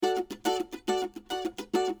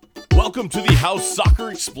Welcome to the How Soccer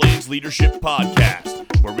Explains Leadership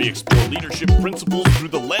podcast, where we explore leadership principles through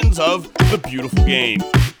the lens of the beautiful game.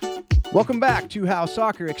 Welcome back to How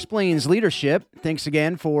Soccer Explains Leadership. Thanks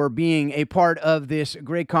again for being a part of this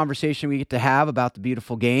great conversation we get to have about the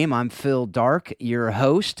beautiful game. I'm Phil Dark, your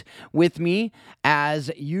host. With me, as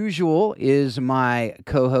usual, is my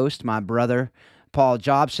co-host, my brother, Paul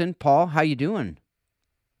Jobson. Paul, how you doing?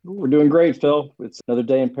 We're doing great, Phil. It's another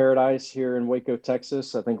day in paradise here in Waco,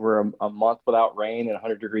 Texas. I think we're a month without rain and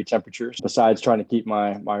 100-degree temperatures. Besides trying to keep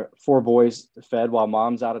my four boys fed while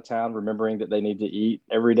mom's out of town, remembering that they need to eat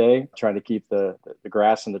every day, trying to keep the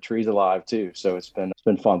grass and the trees alive too. So it's been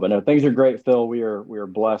fun. But no, things are great, Phil. We are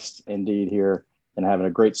blessed indeed here and having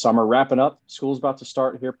a great summer. Wrapping up, school's about to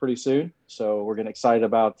start here pretty soon. So we're getting excited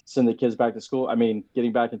about sending the kids back to school. I mean,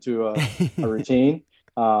 getting back into a routine.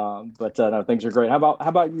 But no, things are great. How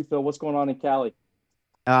about you, Phil? What's going on in Cali?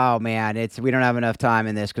 Oh man, we don't have enough time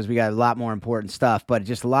in this because we got a lot more important stuff, but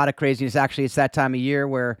just a lot of craziness. Actually, it's that time of year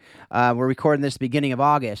where we're recording this beginning of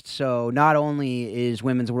August. So not only is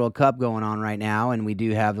Women's World Cup going on right now, and we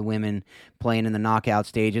do have the women playing in the knockout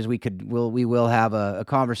stages, we will have a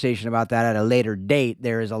conversation about that at a later date.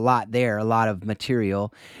 There is a lot there, a lot of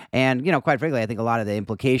material, and quite frankly, I think a lot of the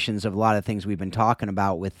implications of a lot of things we've been talking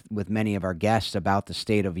about with many of our guests about the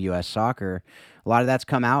state of U.S. soccer. A lot of that's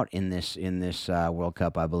come out in this World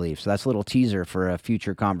Cup, I believe. So that's a little teaser for a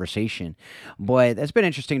future conversation. Boy, it's been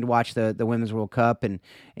interesting to watch the Women's World Cup and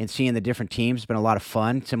seeing the different teams. It's been a lot of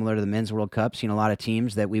fun, similar to the Men's World Cup, seeing a lot of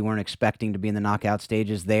teams that we weren't expecting to be in the knockout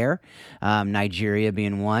stages there. Nigeria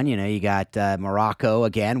being one. You got Morocco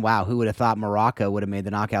again. Wow, who would have thought Morocco would have made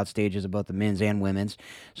the knockout stages of both the men's and women's?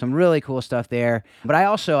 Some really cool stuff there. But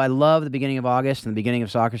I love the beginning of August and the beginning of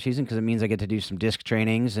soccer season because it means I get to do some disc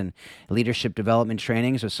trainings and leadership development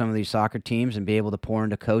trainings with some of these soccer teams and be able to pour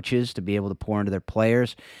into coaches, to be able to pour into their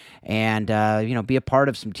players, and be a part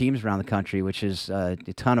of some teams around the country, which is a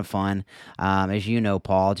ton of fun. As you know,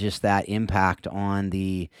 Paul, just that impact on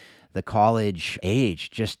the college age,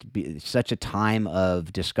 such a time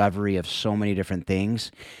of discovery of so many different things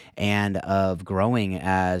and of growing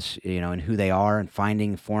as, and who they are and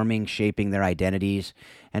forming, shaping their identities,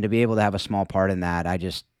 and to be able to have a small part in that,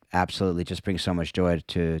 absolutely just brings so much joy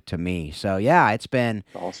to me. So yeah, it's been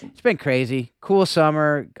awesome. It's been crazy. Cool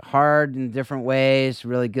summer, hard in different ways,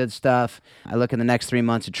 really good stuff. I look in the next 3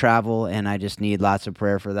 months of travel and I just need lots of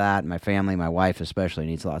prayer for that. My family, my wife especially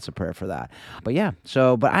needs lots of prayer for that. But yeah,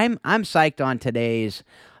 but I'm psyched on today's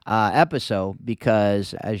episode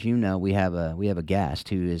because, as you know, we have a guest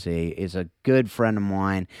who is a good friend of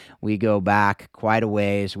mine. We go back quite a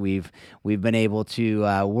ways. We've been able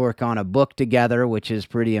to work on a book together, which is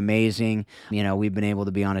pretty amazing. We've been able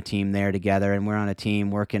to be on a team there together, and we're on a team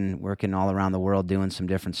working all around the world doing some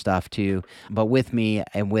different stuff too. But with me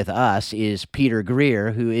and with us is Peter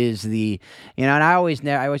Greer, who is the and I was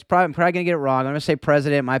probably gonna get it wrong. I'm gonna say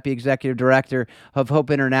president, might be executive director of Hope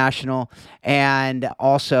International, and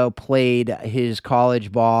also played his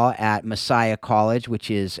college ball at Messiah College, which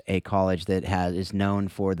is a college that is known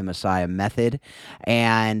for the Messiah method,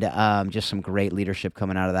 and just some great leadership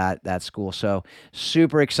coming out of that school. So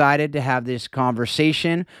super excited to have this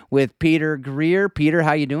conversation with Peter Greer. Peter,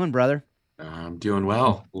 how you doing, brother? I'm doing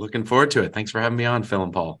well. Looking forward to it. Thanks for having me on, Phil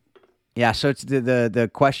and Paul. Yeah, so it's the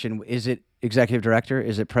question, is it executive director?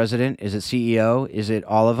 Is it president? Is it CEO? Is it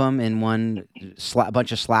all of them in one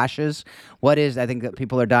bunch of slashes? What is? I think that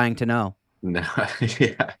people are dying to know. No,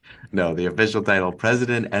 yeah, no, the official title,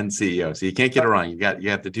 president and CEO. So you can't get it wrong. You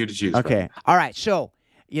have the two to choose Okay. from. All right. So,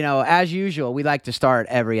 as usual, we like to start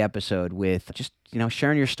every episode with just,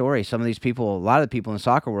 sharing your story. Some of these people, a lot of the people in the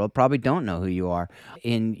soccer world probably don't know who you are.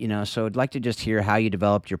 So I'd like to just hear how you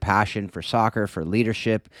developed your passion for soccer, for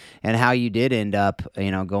leadership, and how you did end up,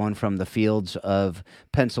 going from the fields of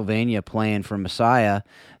Pennsylvania playing for Messiah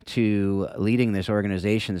to leading this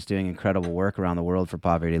organization that's doing incredible work around the world for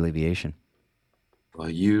poverty alleviation. Well,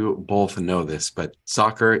 you both know this, but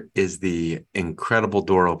soccer is the incredible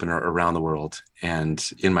door opener around the world. And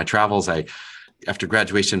in my travels, after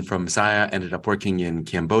graduation from Messiah, ended up working in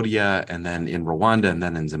Cambodia and then in Rwanda and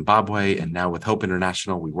then in Zimbabwe. And now with Hope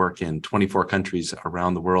International, we work in 24 countries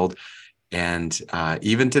around the world. And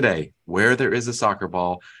even today, where there is a soccer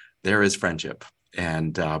ball, there is friendship.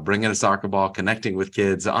 And bringing a soccer ball, connecting with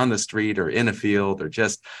kids on the street or in a field or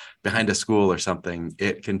just behind a school or something,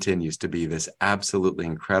 it continues to be this absolutely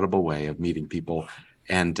incredible way of meeting people.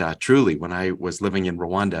 And truly, when I was living in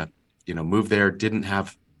Rwanda, moved there, didn't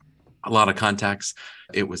have a lot of contacts.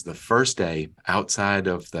 It was the first day outside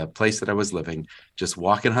of the place that I was living, just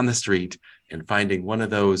walking on the street and finding one of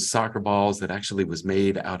those soccer balls that actually was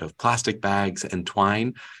made out of plastic bags and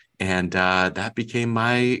twine And that became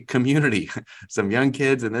my community, some young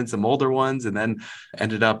kids and then some older ones, and then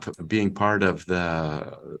ended up being part of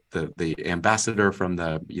the ambassador from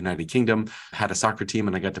the United Kingdom, had a soccer team,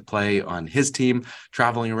 and I got to play on his team,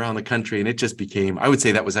 traveling around the country. And it just became, I would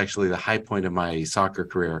say that was actually the high point of my soccer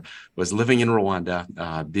career, was living in Rwanda,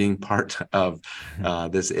 being part of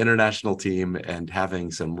this international team and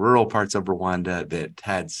having some rural parts of Rwanda that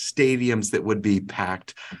had stadiums that would be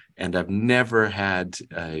packed. And I've never had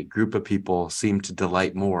a group of people seem to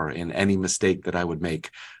delight more in any mistake that I would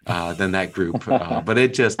make than that group. But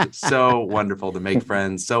it just so wonderful to make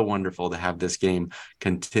friends, so wonderful to have this game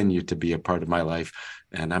continue to be a part of my life.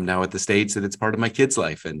 And I'm now at the stage that it's part of my kids'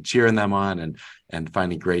 life, and cheering them on and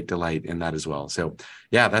finding great delight in that as well. So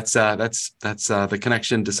yeah, that's the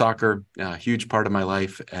connection to soccer, a huge part of my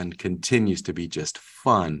life, and continues to be just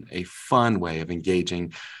fun, a fun way of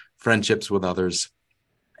engaging friendships with others,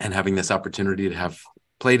 and having this opportunity to have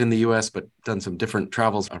played in the US, but done some different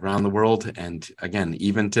travels around the world. And again,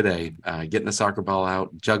 even today, getting a soccer ball out,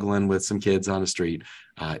 juggling with some kids on the street,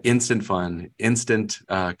 instant fun, instant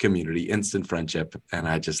community, instant friendship. And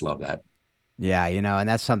I just love that. Yeah, and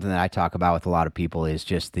that's something that I talk about with a lot of people is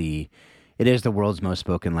just it is the world's most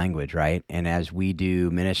spoken language, right? And as we do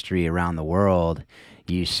ministry around the world,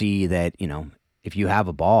 you see that, if you have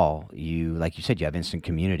a ball, like you said, you have instant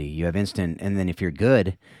community, you have instant, and then if you're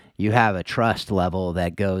good, you have a trust level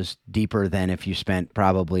that goes deeper than if you spent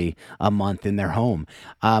probably a month in their home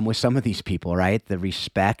with some of these people, right? The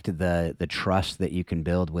respect, the trust that you can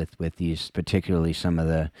build with these, particularly some of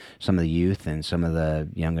the youth and some of the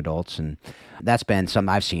young adults, and that's been something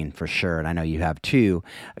I've seen for sure, and I know you have too.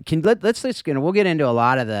 Let's we'll get into a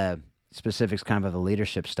lot of the specifics kind of the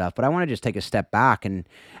leadership stuff, but I want to just take a step back and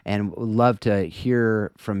love to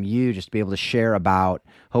hear from you, just to be able to share about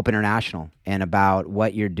Hope International and about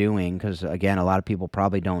what you're doing, because again, a lot of people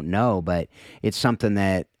probably don't know, but it's something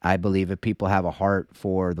that I believe if people have a heart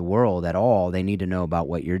for the world at all, they need to know about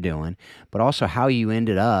what you're doing, but also how you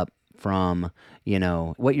ended up from,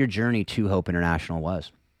 what your journey to Hope International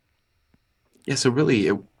was. Yeah, so really,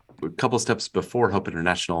 a couple steps before Hope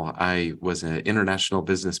International, I was an international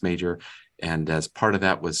business major, and as part of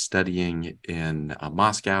that was studying in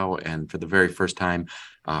Moscow, and for the very first time,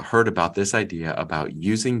 heard about this idea about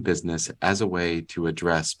using business as a way to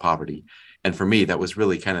address poverty. And for me, that was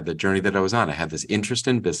really kind of the journey that I was on. I had this interest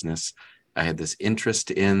in business. I had this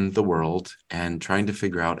interest in the world and trying to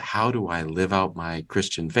figure out, how do I live out my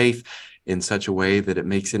Christian faith in such a way that it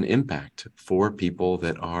makes an impact for people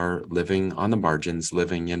that are living on the margins,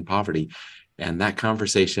 living in poverty. And that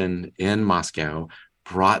conversation in Moscow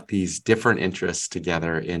brought these different interests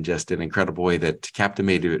together in just an incredible way that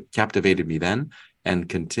captivated me then and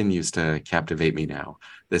continues to captivate me now.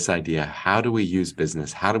 This idea, how do we use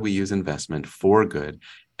business? How do we use investment for good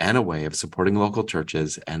and a way of supporting local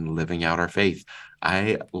churches and living out our faith?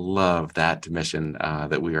 I love that mission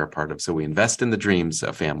that we are a part of. So we invest in the dreams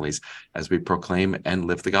of families as we proclaim and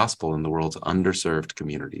live the gospel in the world's underserved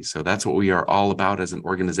communities. So that's what we are all about as an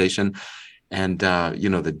organization. And,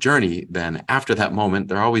 the journey then after that moment,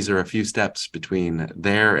 there always are a few steps between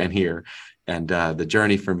there and here. And the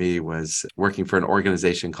journey for me was working for an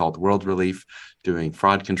organization called World Relief, doing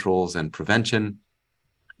fraud controls and prevention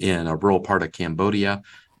in a rural part of Cambodia.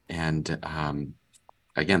 And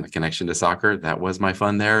again, the connection to soccer, that was my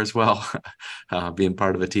fun there as well, being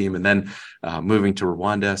part of a team. And then moving to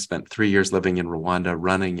Rwanda, spent 3 years living in Rwanda,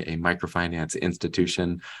 running a microfinance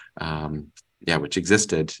institution, which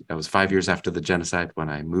existed. It was 5 years after the genocide when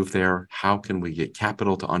I moved there. How can we get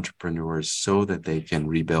capital to entrepreneurs so that they can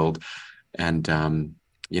rebuild? And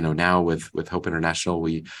now with Hope International,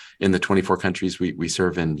 we in the 24 countries we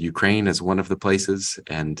serve in Ukraine as one of the places,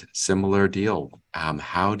 and similar deal.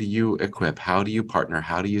 How do you equip? How do you partner?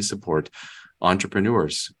 How do you support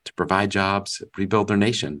entrepreneurs to provide jobs, rebuild their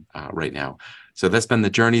nation right now? So that's been the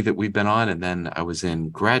journey that we've been on. And then I was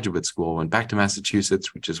in graduate school, went back to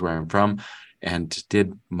Massachusetts, which is where I'm from, and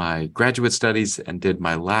did my graduate studies and did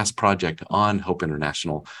my last project on Hope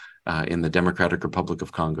International in the Democratic Republic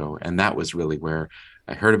of Congo. And that was really where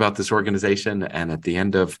I heard about this organization. And at the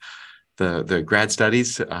end of the grad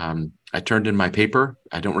studies, I turned in my paper.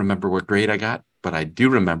 I don't remember what grade I got, but I do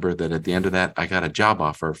remember that at the end of that, I got a job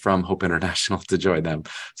offer from Hope International to join them.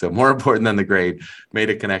 So more important than the grade, made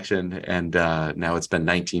a connection. And now it's been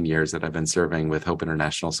 19 years that I've been serving with Hope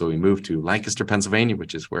International. So we moved to Lancaster, Pennsylvania,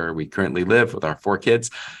 which is where we currently live with our 4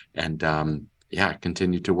 kids. And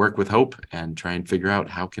continue to work with Hope and try and figure out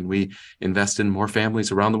how can we invest in more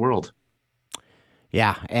families around the world.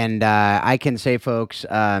 Yeah, and I can say, folks,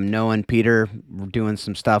 knowing Peter, doing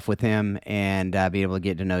some stuff with him, and being able to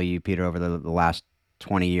get to know you, Peter, over the last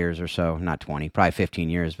 20 years or so, not 20, probably 15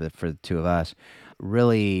 years, but for the two of us,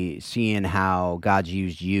 really seeing how God's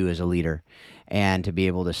used you as a leader. And to be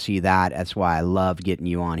able to see that, that's why I loved getting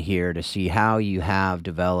you on here to see how you have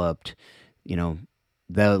developed, you know,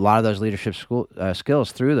 a lot of those leadership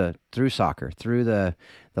skills through soccer, through the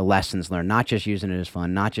lessons learned, not just using it as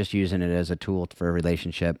fun, not just using it as a tool for a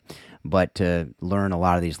relationship, but to learn a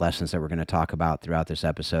lot of these lessons that we're going to talk about throughout this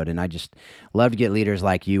episode. And I just love to get leaders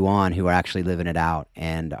like you on who are actually living it out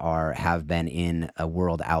and have been in a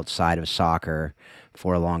world outside of soccer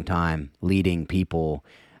for a long time, leading people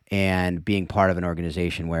and being part of an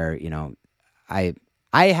organization where, I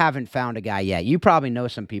I haven't found a guy yet. You probably know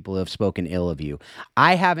some people who have spoken ill of you.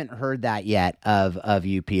 I haven't heard that yet of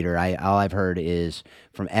you, Peter. All I've heard is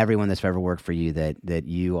from everyone that's ever worked for you that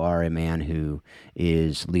you are a man who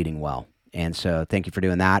is leading well. And so thank you for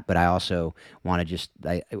doing that. But I also want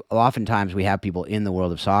to oftentimes we have people in the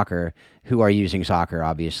world of soccer who are using soccer,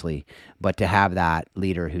 obviously, but to have that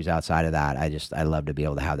leader who's outside of that, I love to be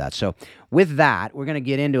able to have that. So with that, we're going to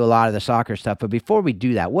get into a lot of the soccer stuff. But before we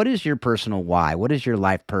do that, what is your personal why? What is your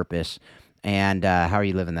life purpose? And how are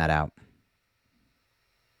you living that out?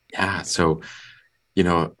 Yeah. So,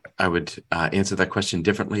 I would answer that question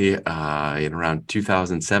differently in around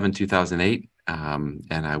 2007, 2008. And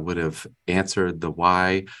I would have answered the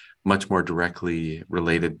why much more directly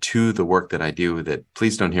related to the work that I do. That,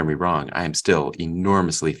 please don't hear me wrong, I am still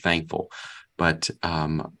enormously thankful. But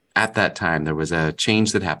at that time, there was a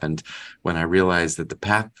change that happened when I realized that the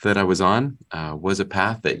path that I was on was a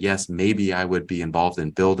path that, yes, maybe I would be involved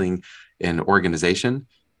in building an organization,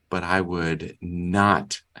 but I would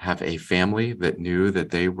not have a family that knew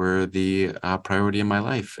that they were the priority in my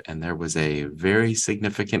life. And there was a very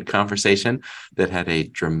significant conversation that had a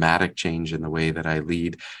dramatic change in the way that I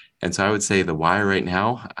lead. And so I would say the why right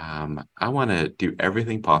now, I want to do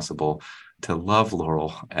everything possible to love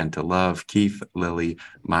Laurel and to love Keith, Lily,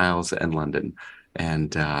 Miles, and London.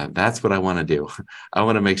 And that's what I want to do. I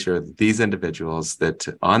want to make sure that these individuals that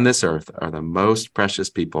on this earth are the most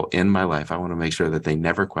precious people in my life. I want to make sure that they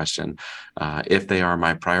never question if they are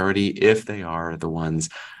my priority, if they are the ones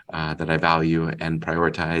that I value and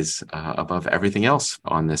prioritize above everything else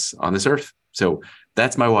on this earth. So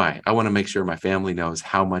that's my why. I want to make sure my family knows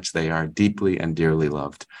how much they are deeply and dearly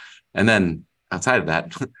loved. And then outside of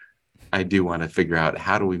that, I do want to figure out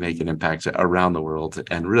how do we make an impact around the world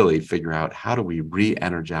and really figure out how do we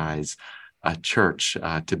re-energize a church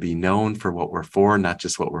to be known for what we're for, not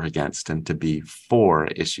just what we're against, and to be for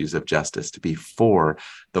issues of justice, to be for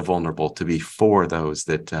the vulnerable, to be for those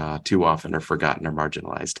that too often are forgotten or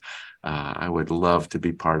marginalized. I would love to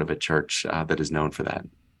be part of a church that is known for that.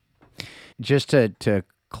 Just to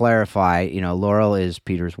clarify, Laurel is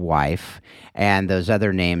Peter's wife, and those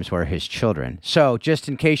other names were his children. So just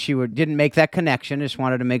in case you didn't make that connection, just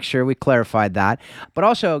wanted to make sure we clarified that. But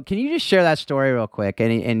also, can you just share that story real quick?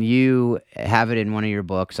 And you have it in one of your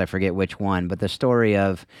books, I forget which one, but the story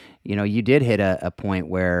of, you did hit a point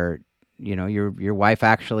where, your wife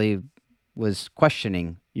actually was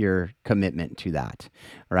questioning your commitment to that,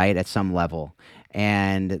 right, at some level.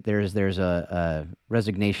 And there's a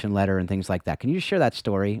resignation letter and things like that. Can you share that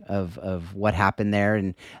story of what happened there?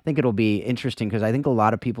 And I think it'll be interesting because I think a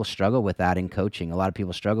lot of people struggle with that in coaching. A lot of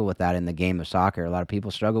people struggle with that in the game of soccer. A lot of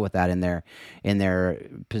people struggle with that in their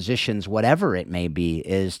positions, whatever it may be,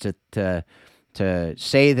 is to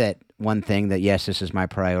say that one thing that, yes, this is my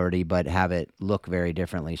priority, but have it look very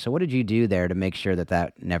differently. So what did you do there to make sure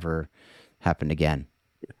that never happened again?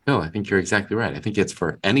 No, I think you're exactly right. I think it's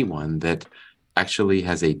for anyone that actually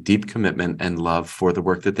has a deep commitment and love for the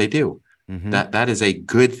work that they do. Mm-hmm. That is a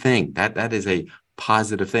good thing. That is a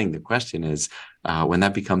positive thing. The question is, when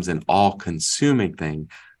that becomes an all-consuming thing,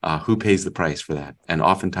 who pays the price for that? And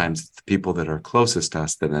oftentimes, it's the people that are closest to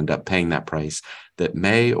us that end up paying that price that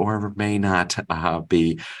may or may not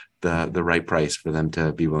be the right price for them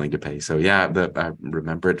to be willing to pay. So yeah, I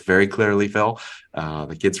remember it very clearly, Phil.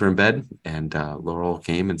 The kids were in bed and Laurel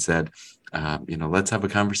came and said, let's have a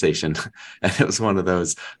conversation. And it was one of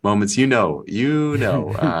those moments, you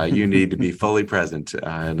need to be fully present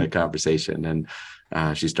in a conversation. And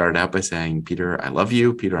she started out by saying, Peter, I love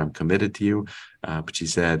you. Peter, I'm committed to you. But she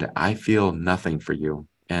said, I feel nothing for you.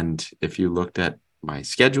 And if you looked at my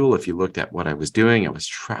schedule, if you looked at what I was doing, I was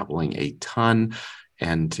traveling a ton.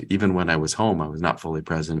 And even when I was home, I was not fully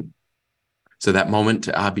present. So that moment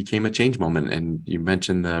became a change moment. And you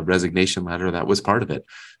mentioned the resignation letter. That was part of it.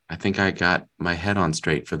 I think I got my head on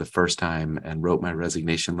straight for the first time and wrote my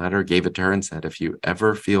resignation letter, gave it to her and said, if you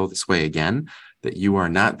ever feel this way again, that you are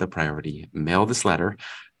not the priority, mail this letter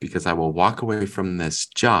because I will walk away from this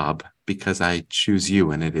job because I choose you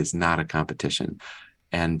and it is not a competition.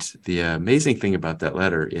 And the amazing thing about that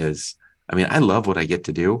letter is, I mean, I love what I get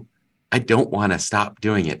to do. I don't want to stop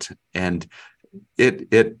doing it. And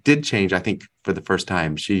it did change, I think, for the first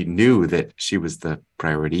time. She knew that she was the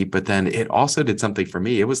priority, but then it also did something for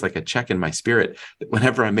me. It was like a check in my spirit.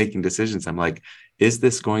 Whenever I'm making decisions, I'm like, is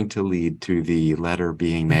this going to lead to the letter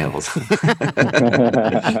being mailed?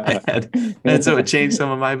 and so it changed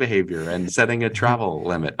some of my behavior and setting a travel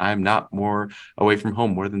limit. I'm not more away from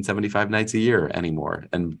home more than 75 nights a year anymore.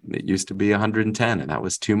 And it used to be 110, and that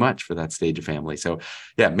was too much for that stage of family. So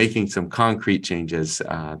yeah, making some concrete changes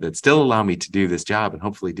that still allow me to do this job and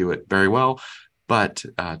hopefully do it very well, but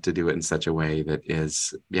to do it in such a way that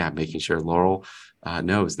is, making sure Laurel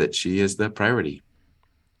knows that she is the priority.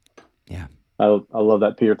 Yeah. I love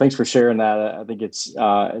that, Peter. Thanks for sharing that. I think it's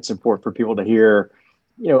important for people to hear,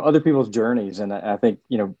 other people's journeys. And I think,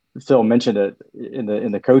 Phil mentioned it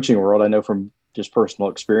in the coaching world. I know from just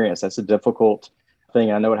personal experience, that's a difficult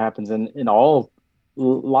thing. I know it happens in all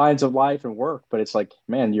lines of life and work, but it's like,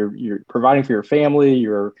 man, you're providing for your family.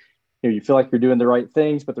 You feel like you're doing the right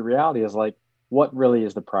things, but the reality is like, what really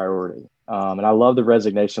is the priority? And I love the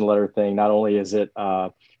resignation letter thing. Not only is it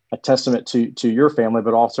a testament to your family,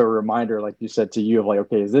 but also a reminder, like you said, to you of like,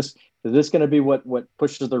 okay, is this going to be what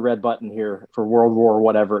pushes the red button here for World War,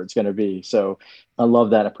 whatever it's going to be? So I love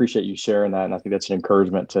that. I appreciate you sharing that. And I think that's an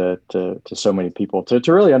encouragement to so many people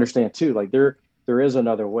to really understand too, like there is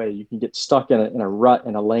another way. You can get stuck in a rut,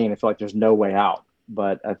 in a lane, and feel like there's no way out.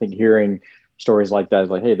 But I think hearing stories like that is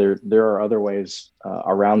like, hey, there are other ways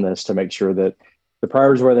around this to make sure that the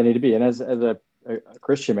priorities are where they need to be. And as a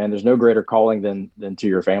Christian, man, there's no greater calling than to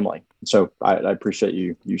your family. So I appreciate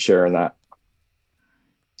you sharing that.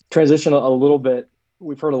 Transition a little bit.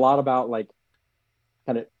 We've heard a lot about like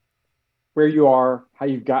kind of where you are, how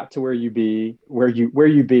you've got to where you be.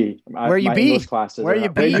 English classes. Where you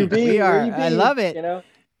be. We are. I love it.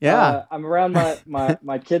 Yeah. I'm around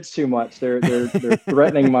my kids too much. They're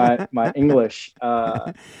threatening my English.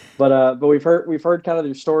 But we've heard kind of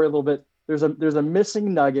your story a little bit. There's a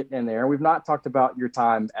missing nugget in there. We've not talked about your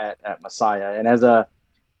time at Messiah, and as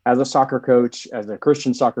a soccer coach, as a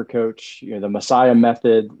Christian soccer coach, the Messiah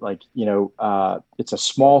method, like, it's a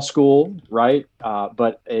small school, right?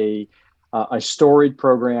 But a storied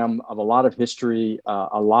program of a lot of history,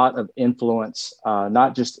 a lot of influence,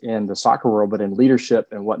 not just in the soccer world, but in leadership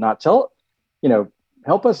and whatnot.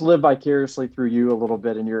 Help us live vicariously through you a little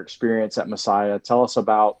bit in your experience at Messiah. Tell us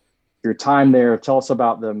about your time there. Tell us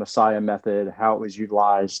about the Messiah method, how it was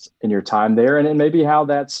utilized in your time there, and then maybe how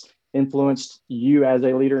that's influenced you as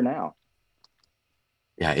a leader now.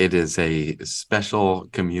 Yeah, it is a special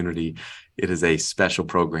community. It is a special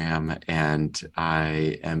program, and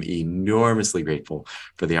I am enormously grateful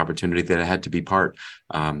for the opportunity that I had to be part.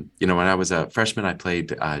 When I was a freshman, I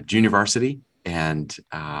played junior varsity, and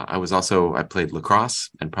I played lacrosse,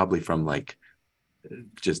 and probably from like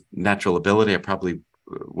just natural ability, I probably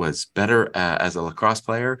was better as a lacrosse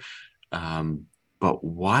player. But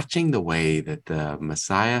watching the way that the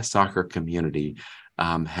Messiah soccer community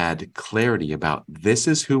had clarity about this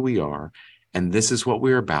is who we are, and this is what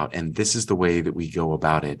we're about, and this is the way that we go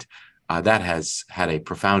about it, that has had a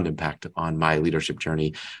profound impact on my leadership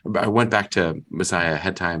journey. I went back to Messiah,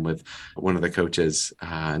 had time with one of the coaches,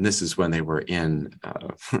 and this is when they were in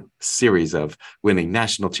a series of winning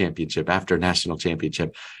national championship after national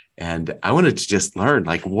championship. And I wanted to just learn,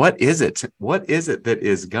 like, what is it? What is it that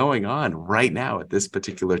is going on right now at this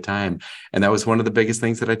particular time? And that was one of the biggest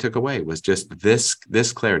things that I took away, was just this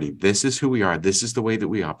clarity. This is who we are. This is the way that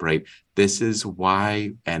we operate. This is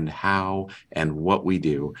why and how and what we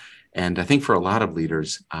do. And I think for a lot of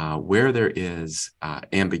leaders, where there is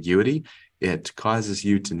ambiguity, it causes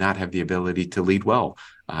you to not have the ability to lead well.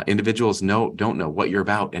 Individuals don't know what you're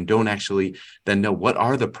about and don't actually then know what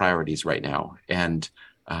are the priorities right now. And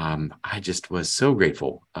I just was so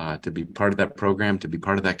grateful to be part of that program, to be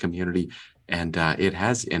part of that community. And it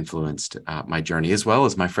has influenced my journey as well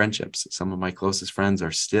as my friendships. Some of my closest friends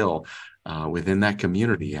are still within that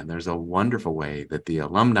community. And there's a wonderful way that the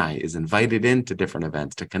alumni is invited into different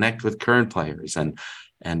events to connect with current players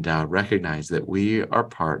and recognize that we are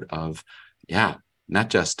part of, not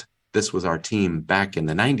just this was our team back in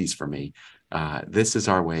the 90s for me. This is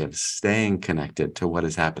our way of staying connected to what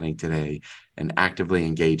is happening today and actively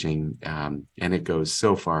engaging. And it goes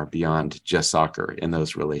so far beyond just soccer in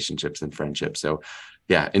those relationships and friendships. So,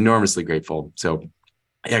 enormously grateful. So,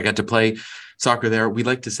 I got to play soccer there. We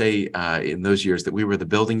like to say in those years that we were the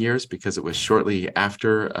building years because it was shortly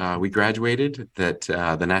after we graduated that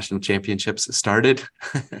the national championships started.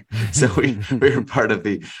 So we were part of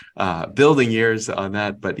the building years on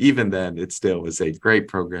that. But even then, it still was a great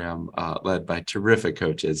program led by terrific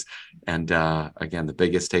coaches. And again, the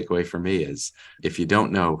biggest takeaway for me is if you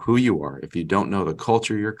don't know who you are, if you don't know the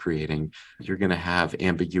culture you're creating, you're going to have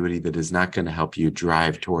ambiguity that is not going to help you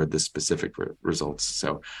drive toward the specific results.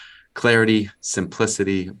 So clarity,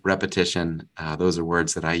 simplicity, repetition, those are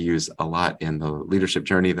words that I use a lot in the leadership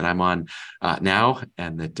journey that I'm on now,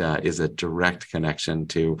 and that is a direct connection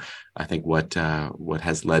to, I think, what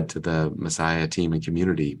has led to the Messiah team and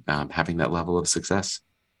community having that level of success.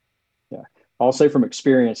 Yeah, I'll say from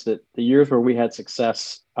experience that the years where we had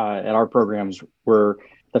success at our programs were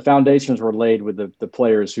the foundations were laid with the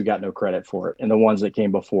players who got no credit for it and the ones that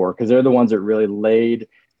came before, because they're the ones that really laid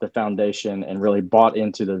the foundation and really bought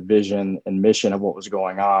into the vision and mission of what was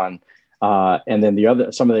going on. And then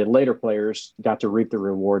some of the later players got to reap the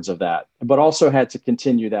rewards of that, but also had to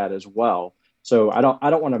continue that as well. So I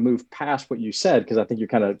don't want to move past what you said, because I think you're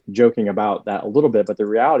kind of joking about that a little bit, but the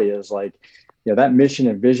reality is, like, that mission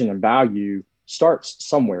and vision and value starts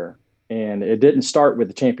somewhere, and it didn't start with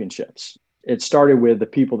the championships. It started with the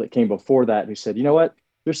people that came before that who said, you know what,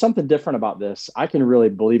 there's something different about this. I can really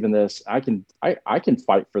believe in this. I can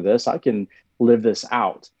fight for this. I can live this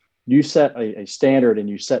out. You set a standard, and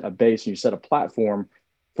you set a base, and you set a platform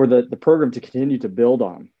for the program to continue to build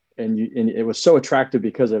on. And it was so attractive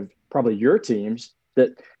because of probably your teams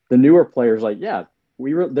that the newer players, like, yeah,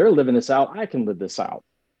 they're living this out. I can live this out.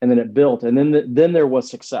 And then it built, and then there was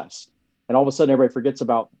success. And all of a sudden everybody forgets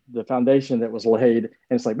about the foundation that was laid. And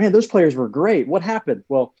it's like, man, those players were great. What happened?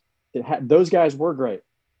 Well, those guys were great,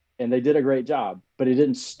 and they did a great job, but it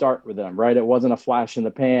didn't start with them, right? It wasn't a flash in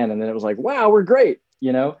the pan, and then it was like, wow, we're great,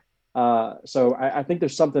 So I think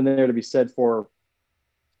there's something there to be said for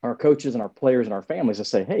our coaches and our players and our families to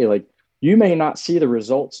say, hey, like, you may not see the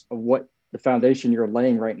results of what the foundation you're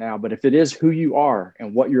laying right now, but if it is who you are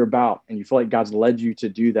and what you're about, and you feel like God's led you to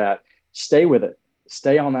do that, stay with it,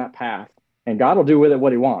 stay on that path, and God will do with it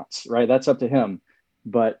what he wants, right? That's up to him.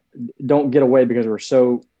 But don't get away because we're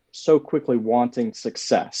so quickly wanting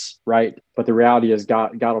success, right? But the reality is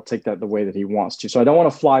God will take that the way that he wants to. So I don't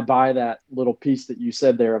want to fly by that little piece that you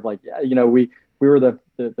said there of, like, yeah, we were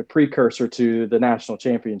the precursor to the national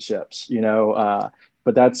championships,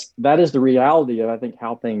 but that is the reality of, I think,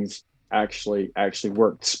 how things actually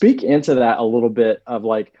work. Speak into that a little bit of,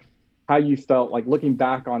 like, how you felt, like, looking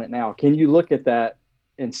back on it now. Can you look at that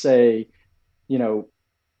and say,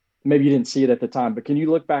 maybe you didn't see it at the time, but can you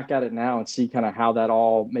look back at it now and see kind of how that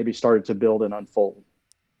all maybe started to build and unfold?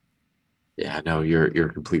 Yeah, no, you're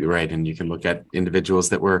completely right. And you can look at individuals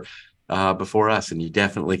that were before us, and you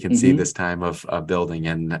definitely can see this time of building.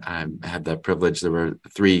 And I had the privilege. There were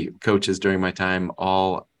 3 coaches during my time,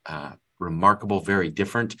 all remarkable, very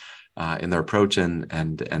different in their approach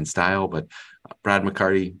and style. But Brad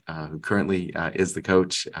McCarty, who currently is the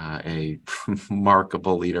coach, a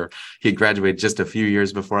remarkable leader. He had graduated just a few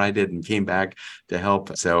years before I did and came back to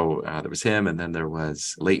help. So there was him, and then there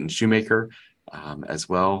was Leighton Shoemaker as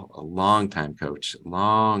well, a long-time coach,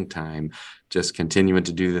 just continuing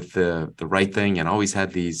to do the right thing, and always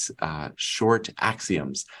had these short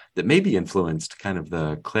axioms that maybe influenced kind of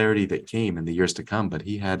the clarity that came in the years to come. But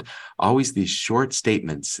he had always these short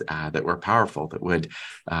statements that were powerful, that would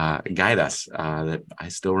guide us, that I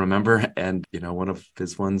still remember. And, one of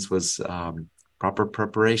his ones was proper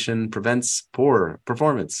preparation prevents poor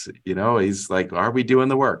performance. He's like, are we doing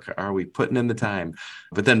the work? Are we putting in the time?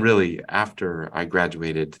 But then really after I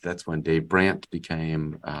graduated, that's when Dave Brandt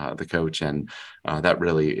became the coach. And that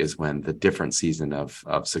really is when the different season of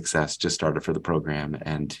success just started for the program,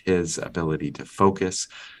 and his ability to focus,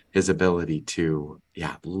 his ability to,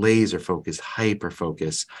 laser focus, hyper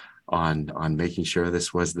focus on making sure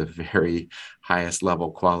this was the very highest level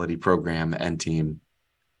quality program and team.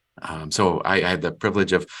 So I had the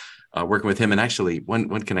privilege of working with him. And actually, one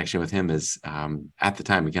connection with him is at the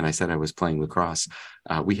time, again, I said I was playing lacrosse.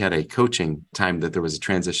 We had a coaching time that there was a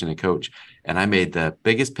transition in coach. And I made the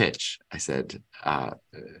biggest pitch. I said,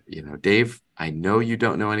 Dave, I know you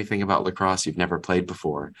don't know anything about lacrosse. You've never played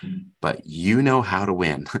before, but you know how to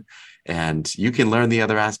win. And you can learn the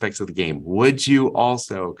other aspects of the game. Would you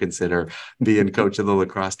also consider being coach of the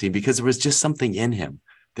lacrosse team? Because there was just something in him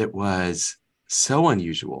that was so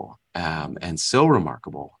unusual and so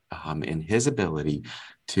remarkable in his ability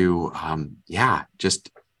to, just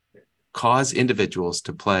cause individuals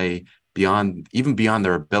to play beyond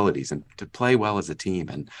their abilities, and to play well as a team,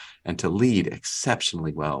 and to lead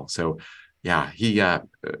exceptionally well. So yeah, he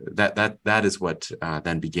that is what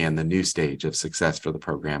then began the new stage of success for the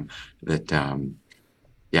program. That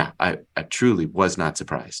yeah, I truly was not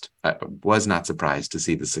surprised. I was not surprised to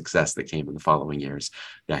see the success that came in the following years.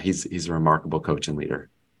 Yeah, he's a remarkable coach and leader.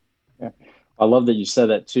 Yeah. I love that you said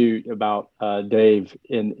that too about Dave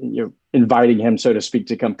in inviting him, so to speak,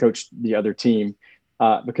 to come coach the other team,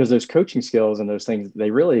 because those coaching skills and those things,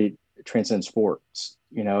 they really transcend sports.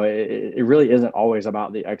 It really isn't always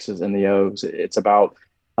about the X's and the O's. It's about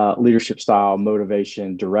leadership style,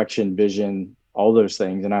 motivation, direction, vision, all those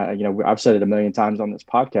things. And I've said it a million times on this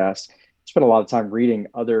podcast. I spent a lot of time reading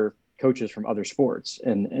other coaches from other sports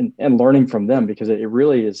and learning from them, because it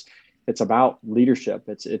really is. It's about leadership.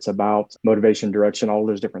 It's about motivation, direction, all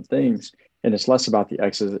those different things. And it's less about the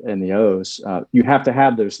X's and the O's. You have to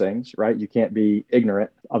have those things, right? You can't be ignorant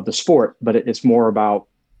of the sport, but it's more about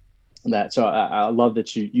that. So I love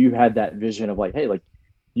that you had that vision of like, hey, like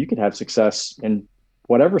you could have success in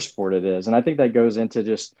whatever sport it is. And I think that goes into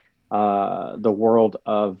just the world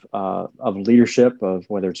of leadership, of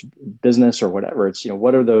whether it's business or whatever. It's,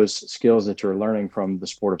 what are those skills that you're learning from the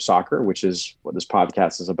sport of soccer, which is what this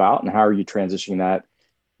podcast is about, and how are you transitioning that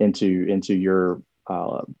into your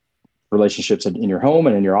relationships in your home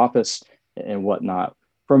and in your office and whatnot.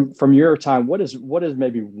 From your time, what is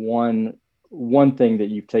maybe one thing that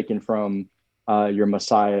you've taken from your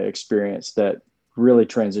Messiah experience that really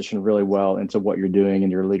transitioned really well into what you're doing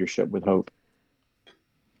in your leadership with Hope?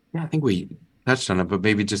 Yeah, I think we touched on it, but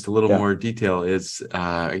maybe just a little Yeah. more detail is,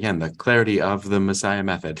 again, the clarity of the Messiah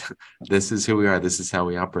method. This is who we are. This is how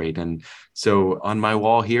we operate. And so on my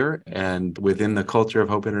wall here and within the culture of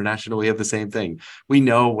Hope International, we have the same thing. We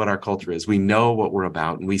know what our culture is. We know what we're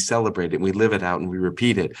about, and we celebrate it, and we live it out, and we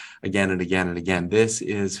repeat it again and again and again. This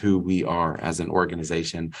is who we are as an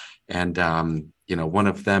organization. And, one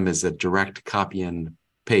of them is a direct copy and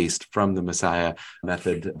paste from the Messiah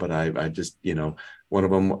method. But I just, one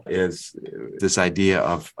of them is this idea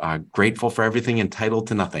of grateful for everything, entitled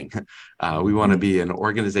to nothing. We want to be an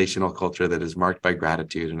organizational culture that is marked by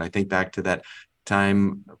gratitude. And I think back to that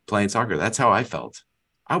time playing soccer. That's how I felt.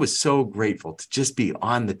 I was so grateful to just be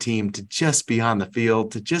on the team, to just be on the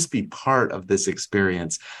field, to just be part of this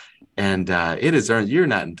experience. And it is earned. You're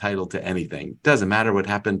not entitled to anything. Doesn't matter what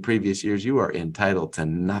happened previous years. You are entitled to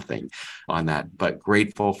nothing on that, but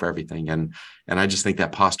grateful for everything. And I just think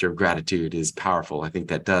that posture of gratitude is powerful. I think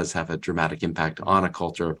that does have a dramatic impact on a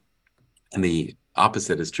culture. And the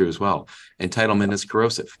opposite is true as well. Entitlement is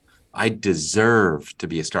corrosive. I deserve to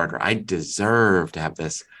be a starter. I deserve to have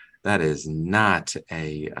this. That is not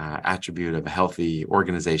a attribute of a healthy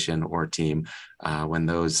organization or team when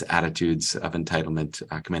those attitudes of entitlement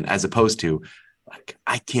come in, as opposed to, like,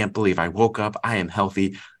 I can't believe I woke up, I am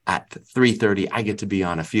healthy at 3:30. I get to be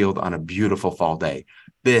on a field on a beautiful fall day.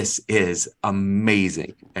 This is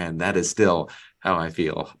amazing. And that is still how I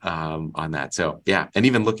feel on that. So yeah, and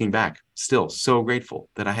even looking back, still so grateful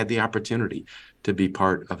that I had the opportunity to be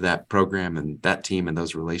part of that program and that team and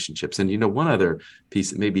those relationships. And one other piece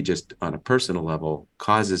that maybe just on a personal level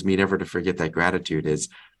causes me never to forget that gratitude is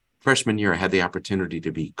freshman year, I had the opportunity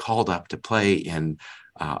to be called up to play in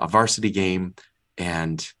a varsity game.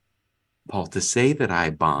 And Paul, to say that I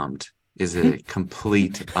bombed is a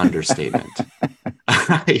complete understatement.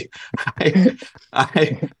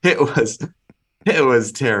 It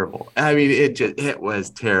was terrible. I mean, it was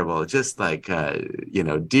terrible. Just like,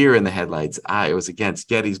 deer in the headlights. It was against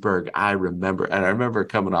Gettysburg. I remember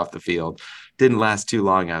coming off the field, didn't last too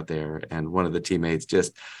long out there. And one of the teammates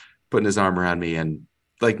just putting his arm around me and,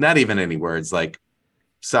 like, not even any words, like,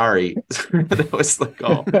 sorry. That was like,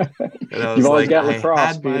 oh, and I was You've always like, got I lacrosse,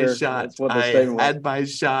 had my Peter. shot. That's what the I statement was. had my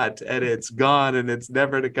shot, and it's gone, and it's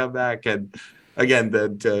never to come back. And again,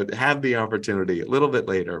 to have the opportunity a little bit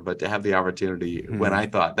later, but to have the opportunity when I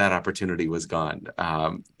thought that opportunity was gone.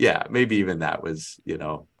 Maybe even that was,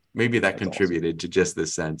 maybe that That's contributed to just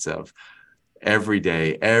this sense of every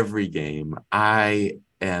day, every game. I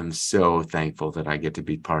am so thankful that I get to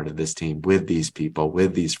be part of this team with these people,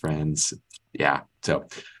 with these friends. Yeah. So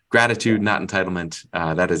gratitude, not entitlement.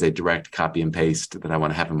 That is a direct copy and paste that I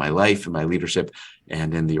want to have in my life, in my leadership,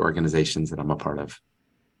 and in the organizations that I'm a part of.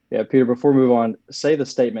 Yeah, Peter, before we move on, say the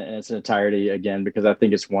statement in its entirety again, because I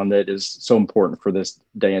think it's one that is so important for this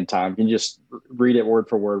day and time. Can you just read it word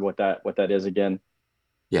for word what that is again?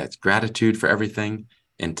 Yeah, it's gratitude for everything,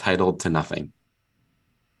 entitled to nothing.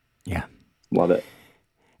 Yeah. Love it.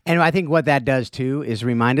 And I think what that does too is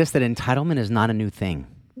remind us that entitlement is not a new thing.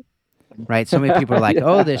 Right? So many people are like,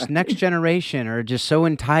 oh, this next generation are just so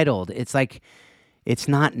entitled. It's like, it's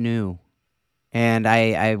not new. And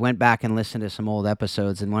I went back and listened to some old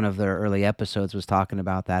episodes, and one of their early episodes was talking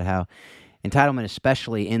about that, how Entitlement,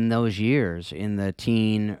 especially in those years, in the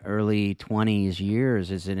teen, early 20s years,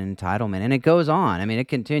 is an entitlement. And it goes on. I mean, it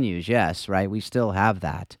continues, yes, right? We still have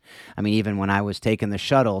that. I mean, even when I was taking the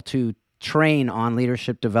shuttle to train on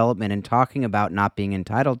leadership development and talking about not being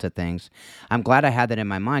entitled to things, I'm glad I had that in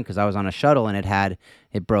my mind, because I was on a shuttle and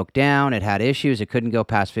it broke down, it had issues, it couldn't go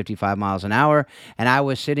past 55 miles an hour. And I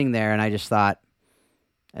was sitting there and I just thought,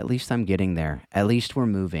 at least I'm getting there. At least we're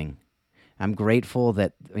moving. I'm grateful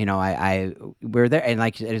that, we're there, and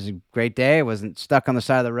like it was a great day. I wasn't stuck on the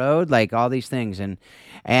side of the road, like all these things, and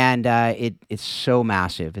it's so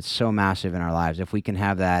massive. It's so massive in our lives if we can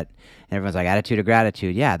have that. And everyone's like, attitude of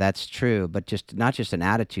gratitude. Yeah, that's true, but just not just an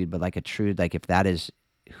attitude, but like a true, like if that is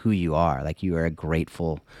who you are, like you are a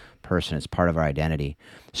grateful person. It's part of our identity.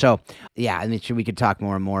 So yeah, I mean, we could talk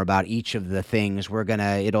more and more about each of the things.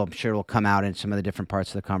 I'm sure it'll come out in some of the different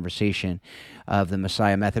parts of the conversation of the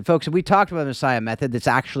Messiah Method. Folks, we talked about the Messiah Method. That's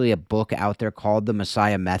actually a book out there called The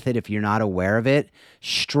Messiah Method. If you're not aware of it,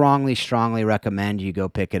 strongly, strongly recommend you go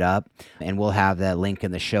pick it up. And we'll have that link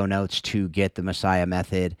in the show notes to get the Messiah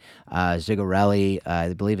Method. Zigarelli,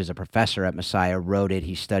 I believe, is a professor at Messiah, wrote it.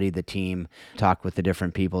 He studied the team, talked with the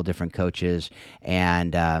different people, different coaches,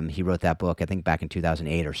 and he wrote that book, I think, back in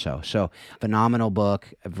 2008 or so. So phenomenal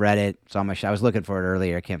book. I've read it. It's on my I was looking for it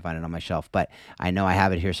earlier. I can't find it on my shelf, but I know I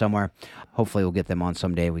have it here somewhere. Hopefully we'll get them on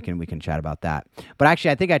someday. We can chat about that. But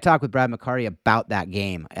actually, I think I talked with Brad McCarty about that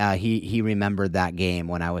game. He remembered that game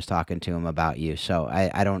when I was talking to him about you. So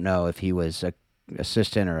I don't know if he was a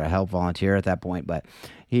assistant or a help volunteer at that point, but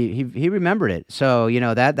he remembered it. So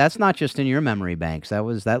that's not just in your memory banks.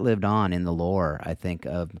 That lived on in the lore, I think,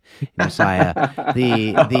 of Messiah.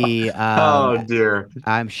 Oh dear.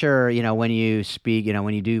 I'm sure when you speak,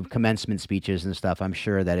 when you do commencement speeches and stuff, I'm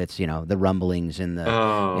sure that it's the rumblings in the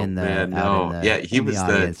he was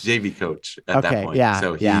the JV coach at that point. Yeah,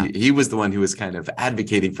 so he was the one who was kind of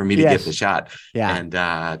advocating for me to get the shot, and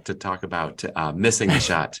to talk about missing the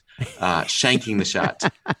shot, shanking the shot,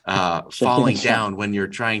 falling down when you're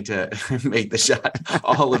trying to make the shot.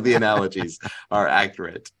 All of the analogies are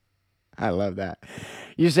accurate. I love that.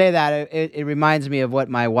 You say that, it reminds me of what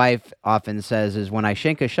my wife often says is, when I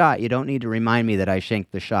shank a shot, you don't need to remind me that I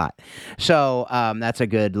shanked the shot. So that's a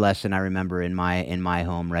good lesson I remember in my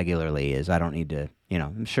home regularly, is I don't need to,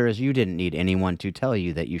 I'm sure as you didn't need anyone to tell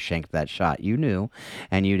you that you shanked that shot. You knew,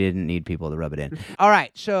 and you didn't need people to rub it in. All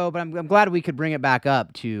right. So, but I'm glad we could bring it back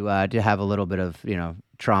up to have a little bit of,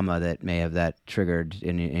 trauma that may have that triggered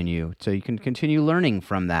in you. So you can continue learning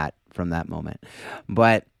from that moment.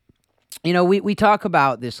 But we talk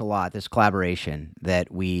about this a lot, this collaboration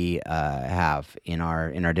that we have in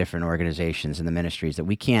our different organizations and the ministries, that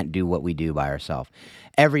we can't do what we do by ourselves.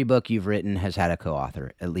 Every book you've written has had a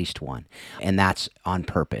co-author, at least one, and that's on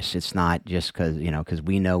purpose. It's not just because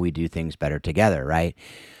we know we do things better together, right?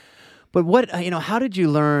 But how did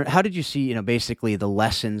you learn? How did you see basically the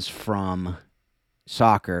lessons from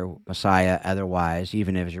soccer, Messiah, otherwise,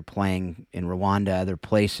 even if you're playing in Rwanda, other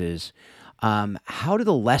places? How do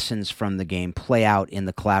the lessons from the game play out in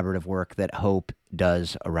the collaborative work that Hope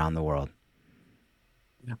does around the world?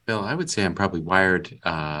 Yeah, Bill, I would say I'm probably wired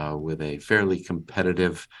with a fairly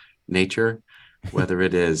competitive nature, whether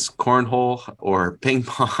it is cornhole or ping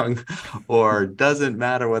pong, or doesn't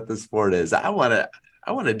matter what the sport is. I want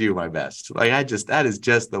to do my best. That is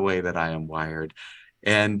just the way that I am wired.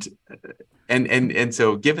 And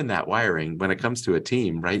so given that wiring, when it comes to a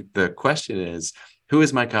team, right, the question is, who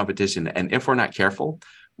is my competition? And if we're not careful,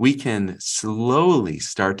 we can slowly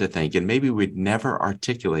start to think, and maybe we'd never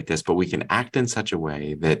articulate this, but we can act in such a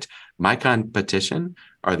way that my competition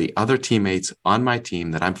are the other teammates on my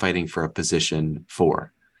team that I'm fighting for a position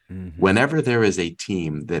for. Mm-hmm. Whenever there is a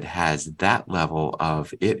team that has that level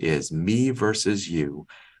of, it is me versus you,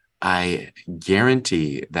 I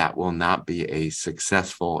guarantee that will not be a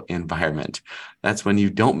successful environment. That's when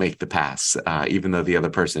you don't make the pass, even though the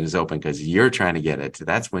other person is open because you're trying to get it.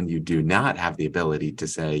 That's when you do not have the ability to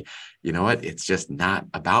say, you know what, it's just not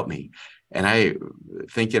about me. And I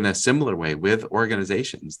think in a similar way with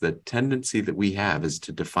organizations, the tendency that we have is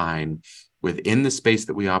to define within the space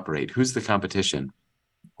that we operate, who's the competition?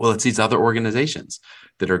 Well, it's these other organizations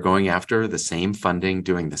that are going after the same funding,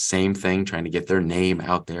 doing the same thing, trying to get their name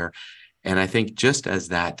out there. And I think just as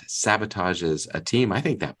that sabotages a team, I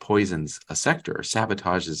think that poisons a sector, or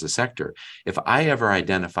sabotages a sector. If I ever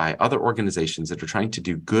identify other organizations that are trying to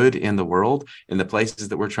do good in the world, in the places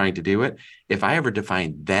that we're trying to do it, if I ever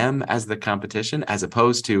define them as the competition, as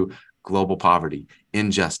opposed to global poverty,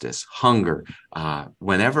 injustice, hunger,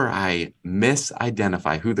 whenever I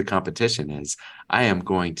misidentify who the competition is, I am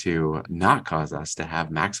going to not cause us to have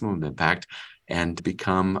maximum impact and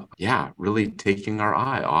become, really taking our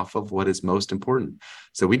eye off of what is most important.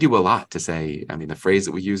 So we do a lot to say, I mean, the phrase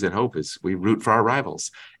that we use at Hope is we root for our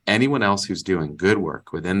rivals. Anyone else who's doing good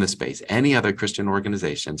work within the space, any other Christian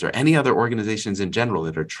organizations or any other organizations in general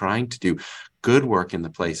that are trying to do good work in the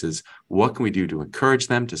places, what can we do to encourage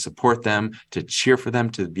them, to support them, to cheer for them,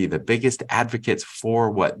 to be the biggest advocates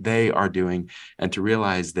for what they are doing, and to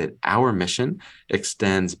realize that our mission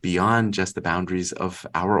extends beyond just the boundaries of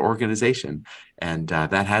our organization. And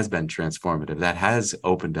that has been transformative. That has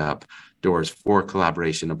opened up doors for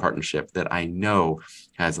collaboration and partnership that I know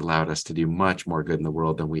has allowed us to do much more good in the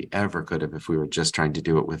world than we ever could have if we were just trying to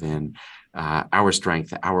do it within our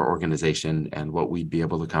strength, our organization, and what we'd be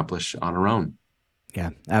able to accomplish on our own.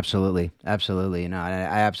 Yeah, absolutely. Absolutely. No, I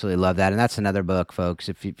absolutely love that. And that's another book, folks.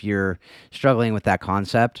 If you're struggling with that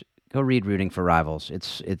concept, go read Rooting for Rivals.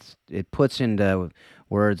 It puts into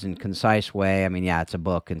words in concise way. I mean, yeah, it's a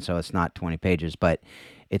book, and so it's not 20 pages, but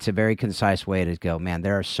it's a very concise way to go, man,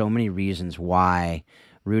 there are so many reasons why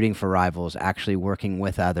rooting for rivals, actually working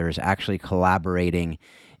with others, actually collaborating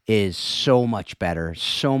is so much better.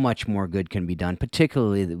 So much more good can be done,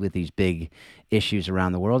 particularly with these big issues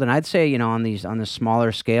around the world. And I'd say, on the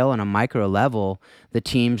smaller scale and a micro level, the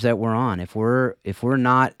teams that we're on, if we're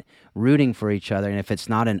not rooting for each other, and if it's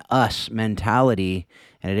not an us mentality,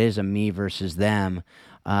 and it is a me versus them,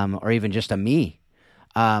 or even just a me,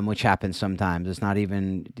 which happens sometimes. It's not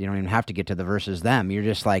even, you don't even have to get to the versus them. You're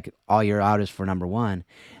just like, all you're out is for number one.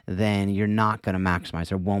 Then you're not going to maximize.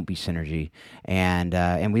 There won't be synergy,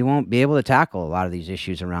 and we won't be able to tackle a lot of these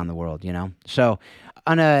issues around the world. So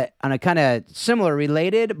on a kind of similar,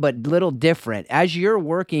 related but little different, as you're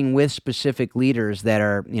working with specific leaders that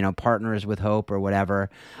are partners with Hope or whatever,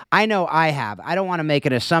 I know I don't want to make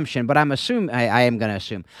an assumption, but I am going to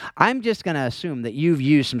assume. I'm just going to assume that you've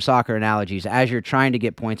used some soccer analogies as you're trying to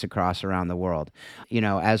get points across around the world.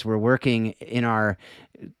 As we're working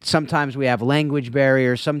sometimes we have language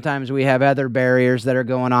barriers, sometimes we have other barriers that are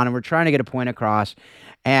going on, and we're trying to get a point across.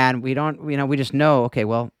 And we don't, we just know, okay,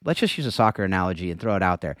 well, let's just use a soccer analogy and throw it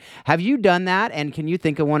out there. Have you done that? And can you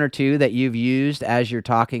think of one or two that you've used as you're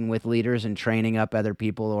talking with leaders and training up other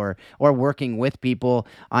people, or working with people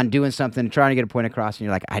on doing something, trying to get a point across, and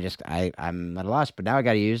you're like, I'm at a loss, but now I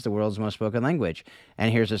got to use the world's most spoken language.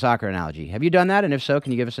 And here's a soccer analogy. Have you done that? And if so,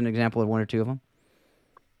 can you give us an example of one or two of them?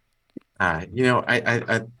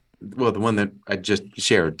 Well, the one that I just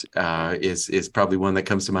shared is probably one that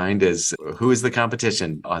comes to mind, is who is the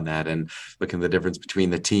competition on that, and looking at the difference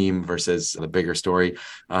between the team versus the bigger story.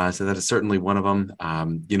 So that is certainly one of them.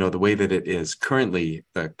 The way that it is currently,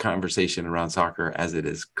 the conversation around soccer as it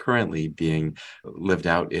is currently being lived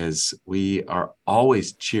out, is we are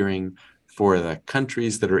always cheering for the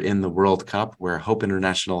countries that are in the World Cup where Hope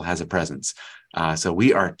International has a presence. So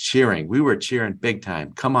we are cheering. We were cheering big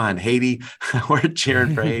time. Come on, Haiti. We're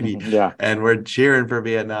cheering for Haiti. Yeah. And we're cheering for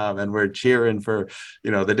Vietnam. And we're cheering for,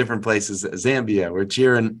 the different places, Zambia. We're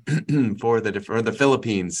cheering for the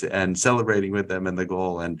Philippines and celebrating with them in the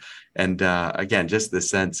goal. And again, just the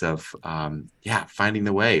sense of, finding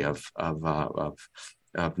the way of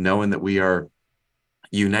knowing that we are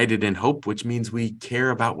united in hope, which means we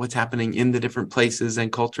care about what's happening in the different places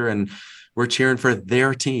and culture, and we're cheering for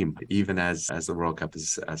their team, even as the World Cup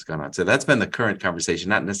has gone on. So that's been the current conversation,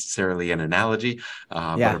 not necessarily an analogy,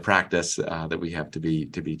 but a practice that we have to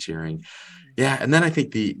be cheering. Yeah, and then I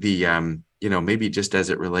think the maybe just as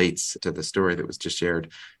it relates to the story that was just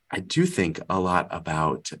shared, I do think a lot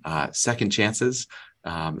about second chances.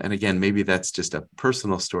 And again, maybe that's just a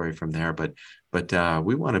personal story from there, but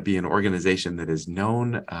we want to be an organization that is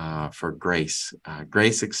known for grace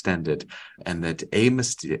extended, and that a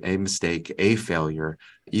mistake, a failure,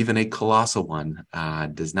 even a colossal one,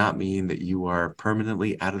 does not mean that you are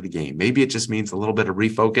permanently out of the game. Maybe it just means a little bit of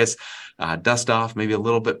refocus, dust off, maybe a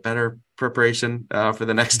little bit better preparation for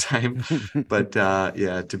the next time. But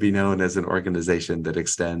to be known as an organization that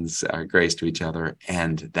extends grace to each other,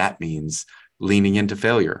 and that means leaning into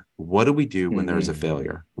failure. What do we do when there's a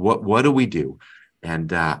failure? What do we do?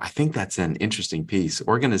 And I think that's an interesting piece.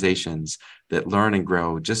 Organizations that learn and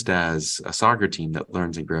grow, just as a soccer team that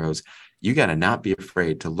learns and grows, you got to not be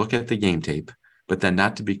afraid to look at the game tape, but then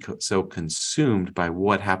not to be so consumed by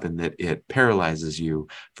what happened that it paralyzes you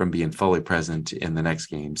from being fully present in the next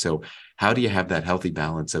game. So how do you have that healthy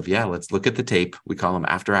balance of, let's look at the tape. We call them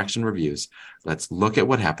after action reviews. Let's look at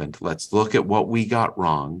what happened. Let's look at what we got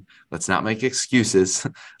wrong. Let's not make excuses.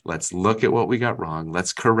 Let's look at what we got wrong.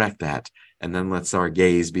 Let's correct that. And then let's our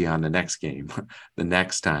gaze be on the next game, the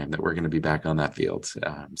next time that we're going to be back on that field.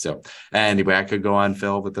 So anyway, I could go on,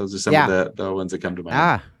 Phil, but those are some of the ones that come to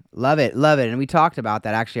mind. Love it. Love it. And we talked about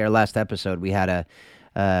that actually our last episode. We had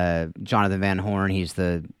Jonathan Van Horn. He's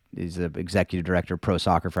the executive director of Pro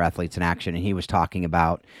Soccer for Athletes in Action, and he was talking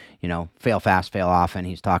about, fail fast, fail often.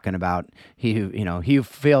 He's talking about he who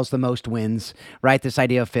fails the most wins, right? This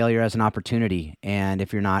idea of failure as an opportunity, and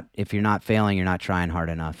if you're not failing, you're not trying hard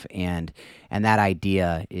enough, and that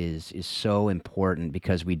idea is so important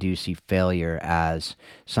because we do see failure as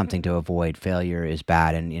something to avoid. Failure is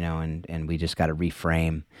bad, and we just got to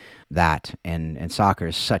reframe that. And soccer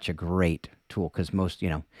is such a great tool because most,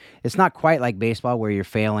 it's not quite like baseball where you're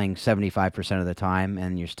failing 75% of the time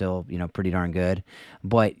and you're still, pretty darn good,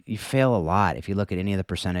 but you fail a lot. If you look at any of the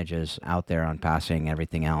percentages out there on passing,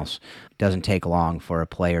 everything else, it doesn't take long for a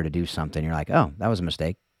player to do something. You're like, oh, that was a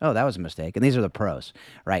mistake. Oh, that was a mistake. And these are the pros,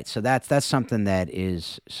 right? So that's something that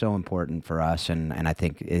is so important for us. And I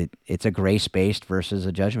think it's a grace-based versus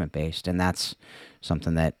a judgment-based. And that's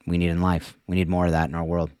something that we need in life. We need more of that in our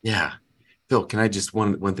world. Yeah. Phil, can I just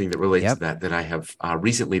one thing that relates Yep. to that I have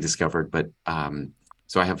recently discovered, but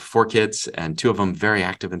so I have 4 kids and 2 of them very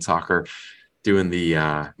active in soccer, doing the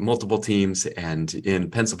multiple teams. And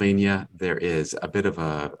in Pennsylvania, there is a bit of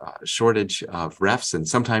a shortage of refs, and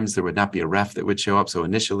sometimes there would not be a ref that would show up. So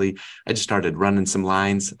initially, I just started running some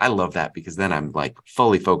lines. I love that because then I'm like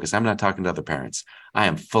fully focused. I'm not talking to other parents. I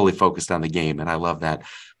am fully focused on the game, and I love that.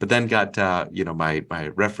 But then got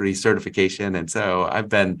my referee certification, and so I've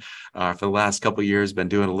been for the last couple of years been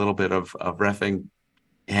doing a little bit of reffing.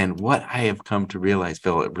 And what I have come to realize,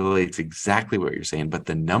 Phil, it relates exactly what you're saying, but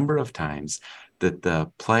the number of times that the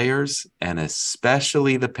players and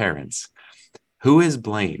especially the parents, who is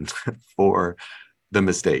blamed for the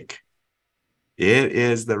mistake? It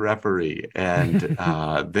is the referee. And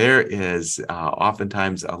there is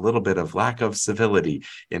oftentimes a little bit of lack of civility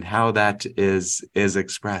in how that is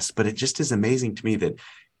expressed. But it just is amazing to me that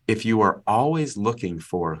if you are always looking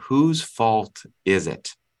for whose fault is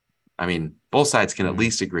it, I mean, both sides can at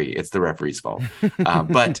least agree it's the referee's fault.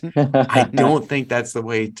 But I don't think that's the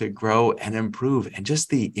way to grow and improve. And just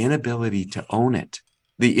the inability to own it,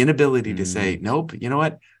 the inability to say, nope, you know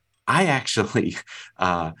what? I actually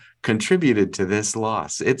contributed to this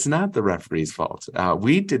loss. It's not the referee's fault.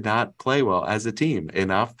 We did not play well as a team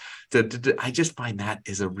enough I just find that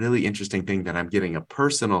is a really interesting thing that I'm getting a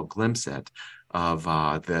personal glimpse at of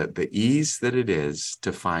the ease that it is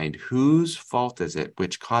to find whose fault is it,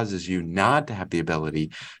 which causes you not to have the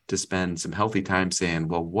ability to spend some healthy time saying,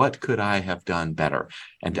 well, what could I have done better?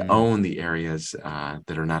 And to own the areas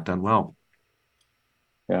that are not done well.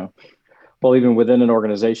 Yeah. Well, even within an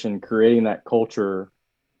organization, creating that culture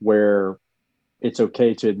where it's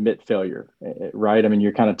okay to admit failure, right? I mean,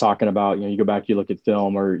 you're kind of talking about, you go back, you look at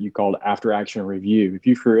film, or you call it after action review. If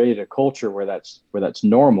you create a culture where that's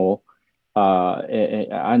normal,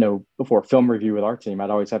 and I know before film review with our team, I'd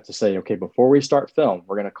always have to say, okay, before we start film,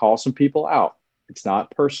 we're going to call some people out. It's not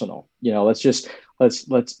personal. Let's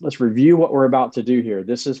review what we're about to do here.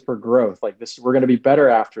 This is for growth. Like this, we're going to be better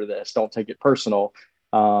after this. Don't take it personal.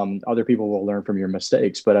 Other people will learn from your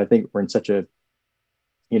mistakes. But I think we're in such a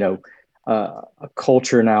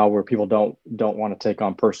culture now where people don't want to take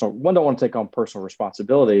on personal. One, don't want to take on personal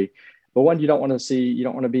responsibility, but one, you don't want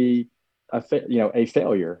to be a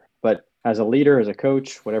failure. But as a leader, as a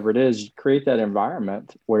coach, whatever it is, you create that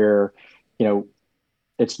environment where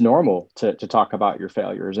it's normal to talk about your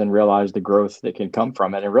failures and realize the growth that can come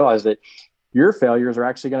from it, and realize that your failures are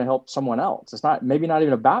actually going to help someone else. It's maybe not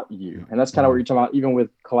even about you. And that's kind of what you're talking about, even with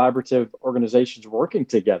collaborative organizations working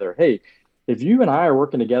together. Hey, if you and I are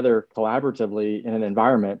working together collaboratively in an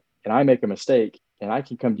environment and I make a mistake, and I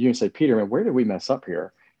can come to you and say, Peter, man, where did we mess up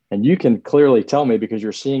here? And you can clearly tell me because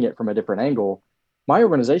you're seeing it from a different angle. My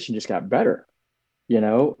organization just got better,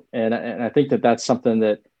 and I think that that's something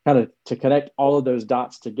that kind of to connect all of those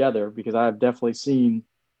dots together, because I've definitely seen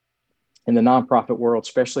in the nonprofit world,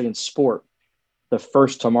 especially in sport, the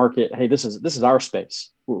first to market, hey, this is our space.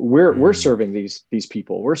 We're serving these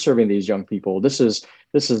people. We're serving these young people. This is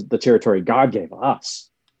the territory God gave us.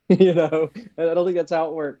 And I don't think that's how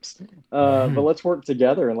it works. But let's work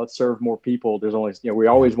together and let's serve more people. There's always, we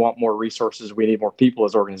always want more resources. We need more people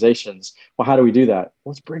as organizations. Well, how do we do that?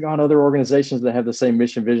 Let's bring on other organizations that have the same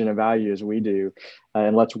mission, vision, and value as we do.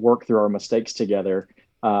 And let's work through our mistakes together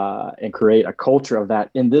and create a culture of that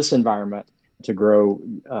in this environment to grow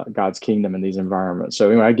God's kingdom in these environments.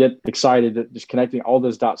 So anyway, I get excited that just connecting all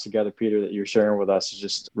those dots together, Peter, that you're sharing with us is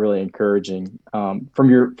just really encouraging. From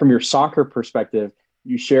your soccer perspective,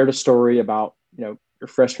 you shared a story about, your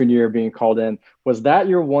freshman year being called in. Was that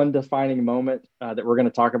your one defining moment that we're going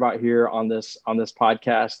to talk about here on this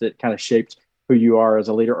podcast that kind of shaped who you are as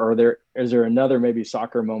a leader? Or is there another maybe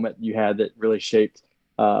soccer moment you had that really shaped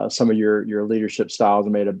some of your leadership styles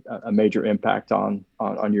and made a major impact on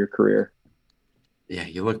your career? Yeah,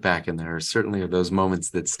 you look back and there are certainly those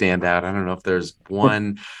moments that stand out. I don't know if there's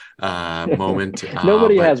one moment,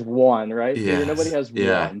 Nobody but has one, right, Peter? Nobody yes, has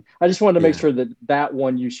yeah, one. I just wanted to make yeah, sure that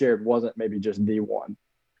one you shared wasn't maybe just the one.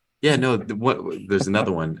 yeah. No, there's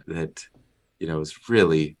another one that is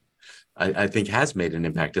really I think has made an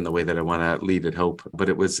impact in the way that I want to lead at Hope. But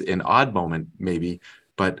it was an odd moment, maybe.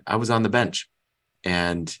 But I was on the bench,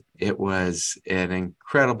 and it was an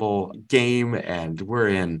incredible game. And we're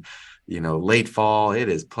in, late fall. It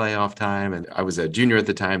is playoff time, and I was a junior at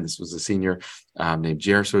the time. This was a senior named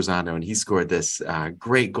Jer Sorzano, and he scored this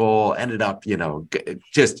great goal. Ended up,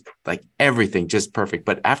 just like everything, just perfect.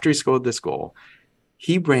 But after he scored this goal,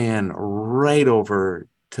 he ran right over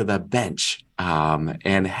to the bench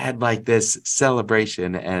and had like this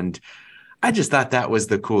celebration. And I just thought that was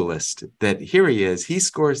the coolest, that here he is, he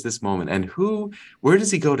scores this moment. And where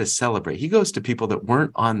does he go to celebrate? He goes to people that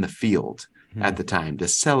weren't on the field at the time to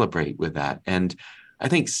celebrate with that. And I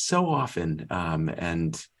think so often,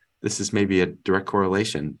 and this is maybe a direct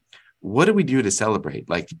correlation, what do we do to celebrate?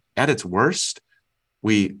 Like at its worst,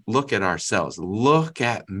 we look at ourselves, look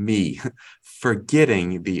at me,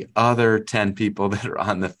 forgetting the other 10 people that are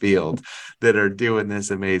on the field that are doing this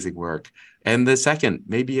amazing work. And the second,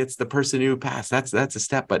 maybe it's the person who passed. That's a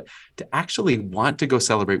step. But to actually want to go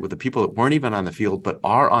celebrate with the people that weren't even on the field, but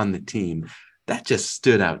are on the team, that just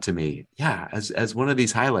stood out to me. Yeah, as one of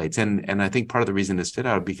these highlights. And I think part of the reason it stood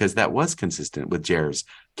out because that was consistent with Jer's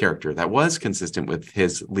character. That was consistent with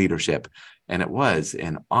his leadership. And it was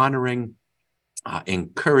an honoring,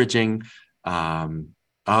 encouraging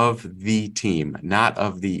of the team, not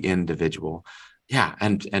of the individual. Yeah,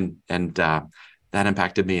 and that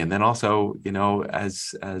impacted me. And then also,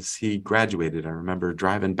 as he graduated, I remember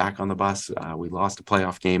driving back on the bus. We lost a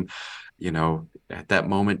playoff game. At that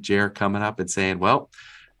moment, Jer coming up and saying, "Well,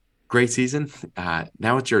 great season.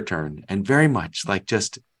 Now it's your turn," and very much like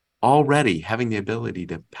just already having the ability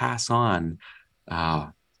to pass on.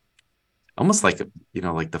 Almost like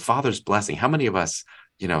like the Father's blessing. How many of us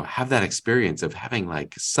have that experience of having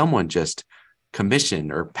like someone just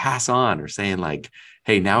commission or pass on or saying like,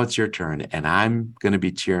 "Hey, now it's your turn and I'm going to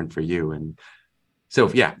be cheering for you." And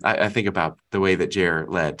so yeah, I think about the way that Jer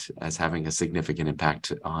led as having a significant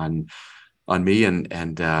impact on me,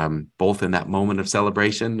 and both in that moment of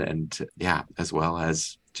celebration and yeah, as well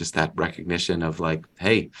as just that recognition of like,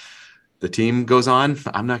 hey, the team goes on,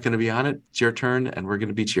 I'm not going to be on it, it's your turn and we're going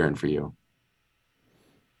to be cheering for you.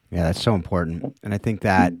 Yeah, that's so important. And I think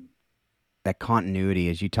that continuity,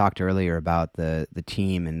 as you talked earlier about the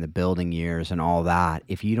team and the building years and all that,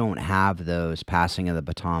 if you don't have those passing of the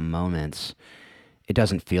baton moments, it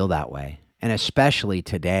doesn't feel that way. And especially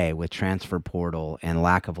today with transfer portal and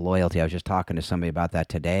lack of loyalty. I was just talking to somebody about that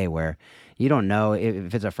today, where you don't know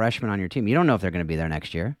if it's a freshman on your team, you don't know if they're going to be there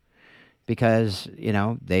next year, because,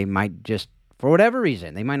 they might just, for whatever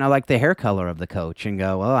reason, they might not like the hair color of the coach and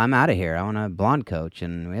go, "Well, I'm out of here. I want a blonde coach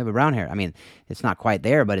and we have a brown hair." I mean, it's not quite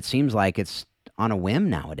there, but it seems like it's on a whim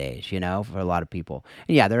nowadays, for a lot of people.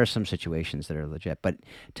 And yeah, there are some situations that are legit, but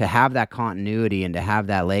to have that continuity and to have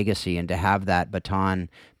that legacy and to have that baton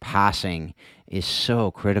passing is so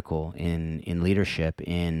critical in leadership,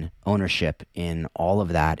 in ownership, in all of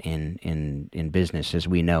that, in business, as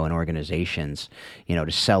we know, in organizations,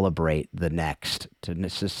 to celebrate the next, to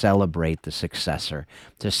celebrate the successor,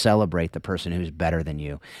 to celebrate the person who's better than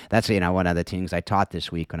you. That's, one of the things I taught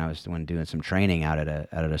this week when doing some training out at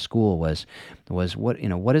a school was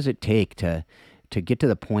what does it take to get to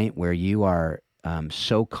the point where you are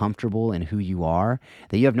so comfortable in who you are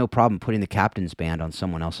that you have no problem putting the captain's band on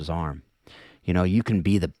someone else's arm. You can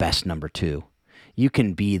be the best number 2. You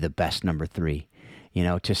can be the best number 3.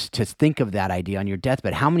 To think of that idea on your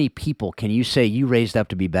deathbed. How many people can you say you raised up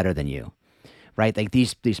to be better than you? Right? Like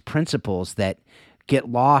these principles that get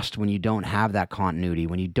lost when you don't have that continuity,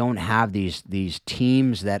 when you don't have these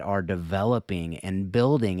teams that are developing and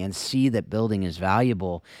building and see that building is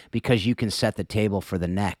valuable because you can set the table for the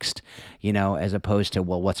next, as opposed to,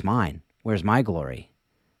 well, what's mine? Where's my glory?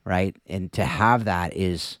 Right? And to have that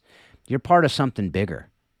is, you're part of something bigger,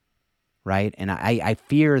 right? And I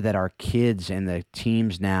fear that our kids and the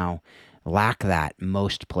teams now lack that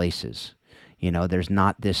most places. There's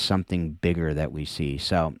not this something bigger that we see.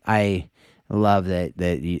 So I love that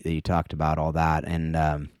you talked about all that.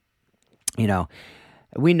 And,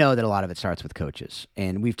 we know that a lot of it starts with coaches,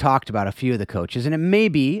 and we've talked about a few of the coaches, and it may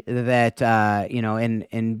be that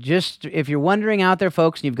and just if you're wondering out there,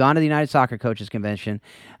 folks, and you've gone to the United Soccer Coaches Convention,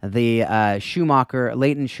 the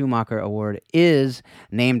Leighton Schumacher Award is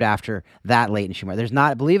named after that Leighton Schumacher. There's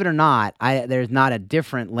not, believe it or not, there's not a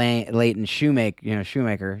different Leighton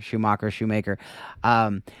Schumacher.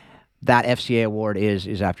 That FCA award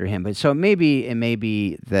is after him, but so it may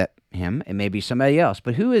be that him, it may be somebody else,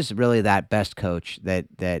 but who is really that best coach that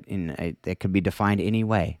could be defined any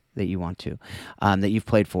way that you want to, that you've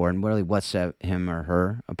played for, and really what set him or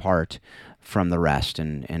her apart from the rest,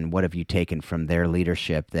 and what have you taken from their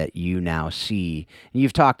leadership that you now see? And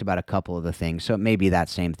you've talked about a couple of the things, so it may be that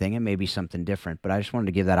same thing, it may be something different, but I just wanted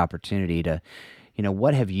to give that opportunity to,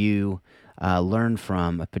 what have you learned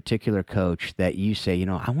from a particular coach that you say,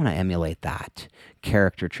 I want to emulate that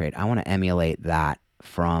character trait, I want to emulate that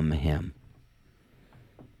from him?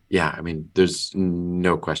 Yeah, I mean, there's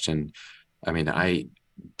no question. I mean, I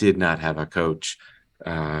did not have a coach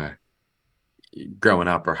growing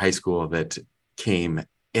up or high school that came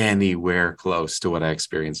anywhere close to what I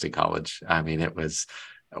experienced in college. I mean, it was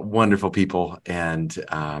wonderful people, and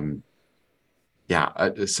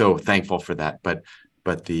so thankful for that.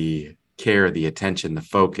 But the care, the attention, the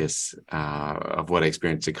focus of what I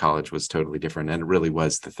experienced in college was totally different, and it really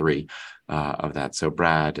was the three of that. So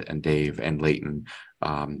Brad and Dave and Leighton,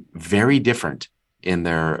 very different in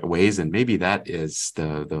their ways, and maybe that is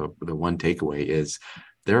the one takeaway is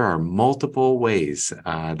there are multiple ways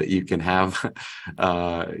that you can have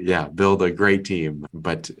build a great team.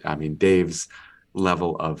 But I mean, Dave's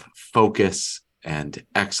level of focus and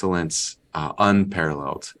excellence,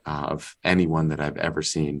 unparalleled of anyone that I've ever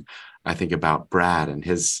seen. I think about Brad and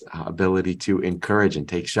his ability to encourage and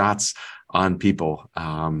take shots on people,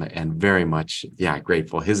 and very much,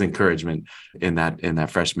 grateful. His encouragement in that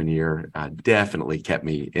freshman year definitely kept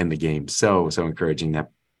me in the game. So encouraging, that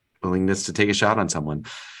willingness to take a shot on someone.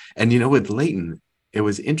 And with Leighton, it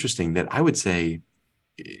was interesting that I would say,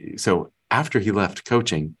 so after he left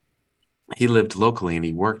coaching, he lived locally and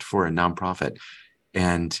he worked for a nonprofit.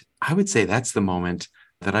 And I would say that's the moment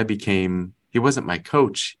that he wasn't my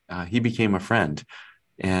coach. He became a friend,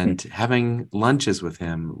 and having lunches with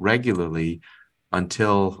him regularly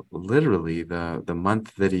until literally the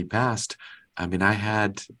month that he passed. I mean, I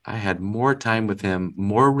had more time with him,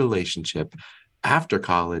 more relationship after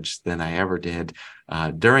college than I ever did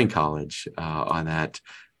during college on that.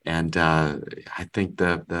 And I think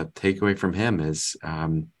the takeaway from him is,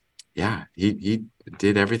 he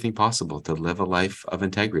did everything possible to live a life of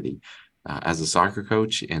integrity as a soccer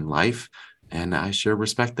coach in life. And I sure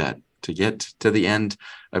respect that, to get to the end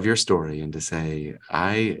of your story and to say,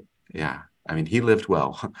 he lived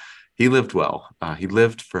well. He lived well. He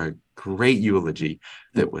lived for a great eulogy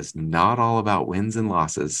that was not all about wins and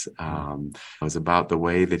losses. It was about the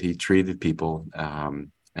way that he treated people.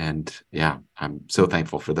 I'm so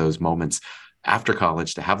thankful for those moments after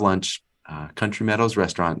college to have lunch, Country Meadows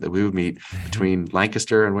restaurant that we would meet between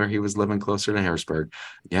Lancaster and where he was living closer to Harrisburg.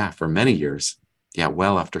 Yeah, for many years. Yeah,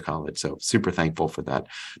 well after college. So super thankful for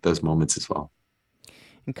those moments as well.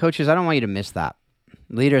 And coaches, I don't want you to miss that.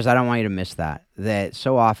 Leaders, I don't want you to miss that. That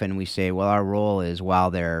so often we say, well, our role is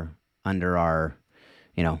while they're under our,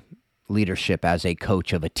 leadership as a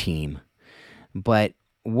coach of a team. But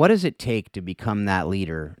what does it take to become that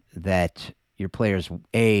leader that your players,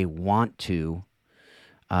 want to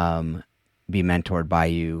be mentored by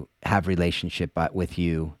you, have relationship with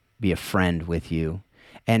you, be a friend with you,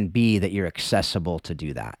 and B, that you're accessible to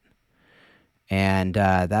do that? And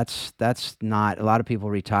that's not, a lot of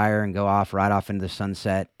people retire and go right off into the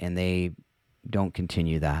sunset, and they don't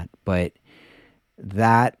continue that. But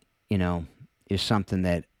that, is something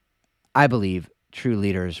that I believe true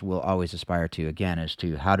leaders will always aspire to, again, as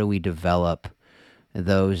to how do we develop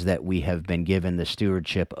those that we have been given the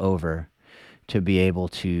stewardship over to be able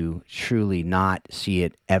to truly not see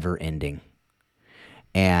it ever ending.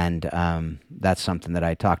 And that's something that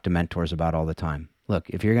I talk to mentors about all the time. Look,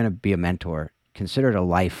 if you're going to be a mentor, consider it a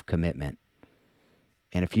life commitment.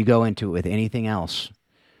 And if you go into it with anything else,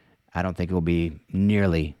 I don't think it will be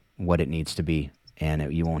nearly what it needs to be,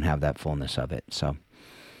 and you won't have that fullness of it. So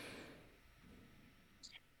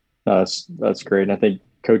that's great. And I think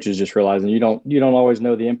coaches just realizing you don't always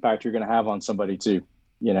know the impact you're going to have on somebody too,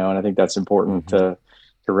 and I think that's important to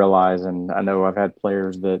realize. And I know I've had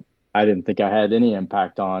players that I didn't think I had any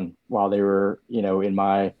impact on while they were, in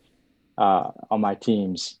my on my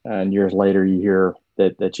teams, and years later you hear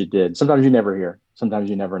that you did. Sometimes you never hear, sometimes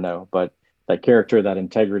you never know, but that character, that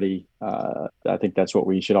integrity, I think that's what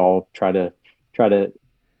we should all try to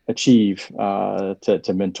achieve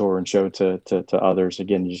to mentor and show to others.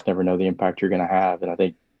 Again, you just never know the impact you're going to have. And I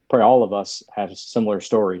think probably all of us have similar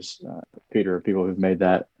stories, Peter, of people who've made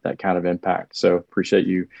that kind of impact. So appreciate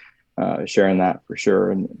you sharing that for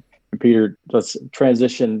sure. And Peter, let's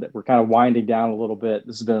transition. We're kind of winding down a little bit.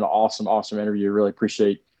 This has been an awesome interview. Really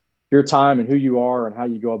appreciate your time and who you are and how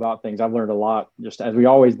you go about things. I've learned a lot, just as we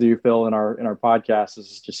always do, Phil, in our podcast.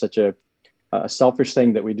 This is just such a selfish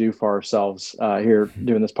thing that we do for ourselves here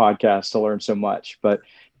doing this podcast to learn so much. But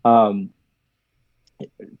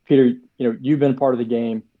Peter, you've been part of the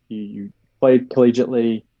game. You played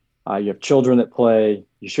collegiately. You have children that play.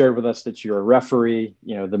 You shared with us that you're a referee,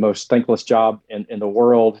 the most thankless job in the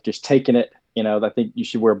world, just taking it. I think you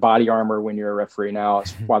should wear body armor when you're a referee now.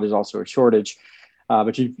 It's why there's also a shortage.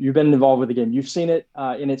 But you've been involved with the game. You've seen it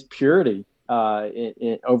in its purity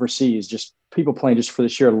overseas, just people playing just for the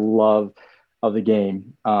sheer love of the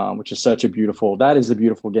game, which is that is a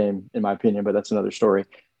beautiful game, in my opinion, but that's another story.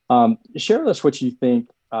 Share with us what you think,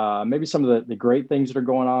 maybe some of the great things that are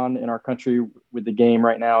going on in our country with the game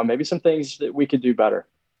right now, and maybe some things that we could do better.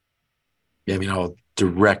 Yeah, I'll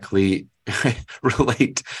directly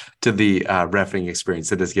relate to the reffing experience.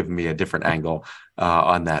 That has given me a different angle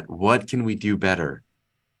on that. What can we do better?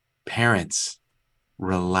 Parents,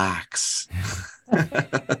 relax.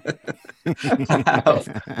 have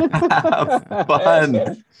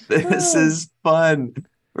fun. This is fun.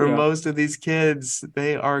 For most of these kids,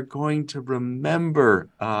 they are going to remember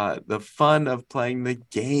the fun of playing the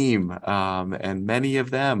game. And many of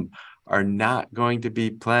them are not going to be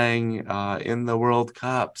playing in the World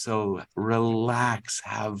Cup. So relax,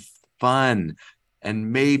 have fun,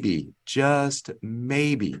 and maybe, just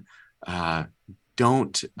maybe,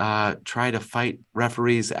 don't try to fight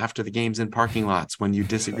referees after the games in parking lots when you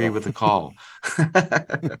disagree with the call.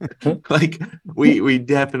 Like we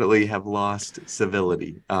definitely have lost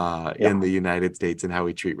civility in the United States and how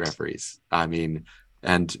we treat referees. And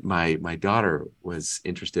my daughter was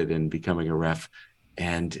interested in becoming a ref,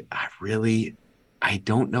 and I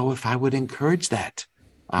don't know if I would encourage that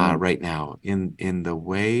right now in the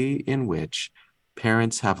way in which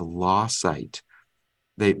parents have lost sight.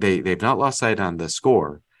 They've not lost sight on the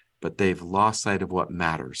score, but they've lost sight of what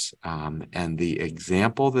matters. And the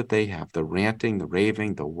example that they have, the ranting, the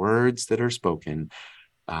raving, the words that are spoken,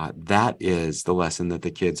 that is the lesson that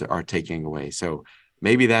the kids are taking away. So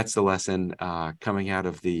maybe that's the lesson coming out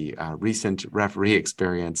of the recent referee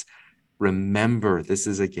experience. Remember, this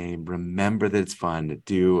is a game. Remember that it's fun.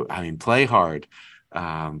 Play hard.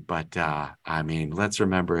 But let's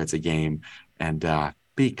remember it's a game, and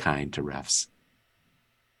be kind to refs.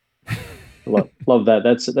 Love that.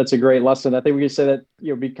 That's a great lesson. I think we can say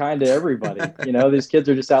that, be kind to everybody. These kids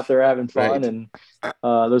are just out there having fun, right. And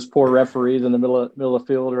those poor referees in the middle of the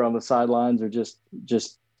field or on the sidelines are just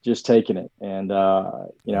taking it. And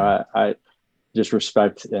I just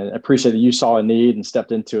respect and appreciate that you saw a need and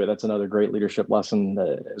stepped into it. That's another great leadership lesson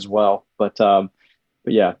as well. But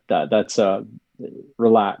yeah, that's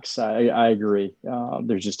relax. I agree.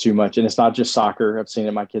 There's just too much, and it's not just soccer. I've seen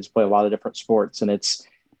it. My kids play a lot of different sports, and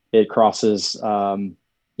it crosses,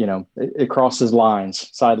 it crosses lines,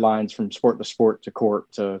 sidelines from sport to sport to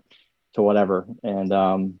court to whatever.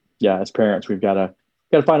 And as parents, we've got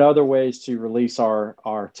to find other ways to release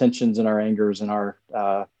our tensions and our angers and our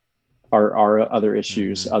other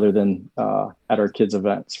issues other than at our kids'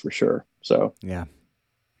 events, for sure. So yeah,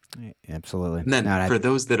 absolutely. And then for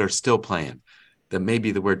those that are still playing, that may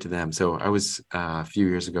be the word to them. So I was a few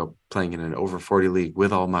years ago playing in an over 40 league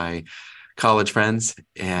with all my college friends,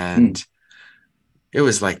 and it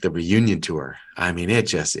was like the reunion tour.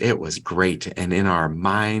 It was great. And in our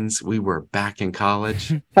minds, we were back in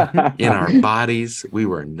college. In our bodies, we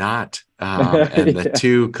were not. And the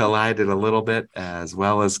two collided a little bit, as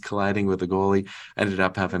well as colliding with the goalie. Ended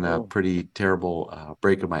up having a pretty terrible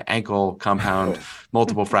break of my ankle, compound,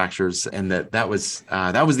 multiple fractures. And that was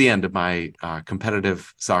the end of my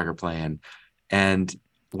competitive soccer playing. And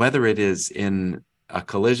whether it is in a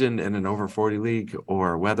collision in an over 40 league,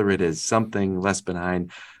 or whether it is something less benign,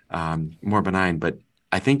 more benign. But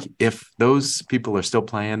I think if those people are still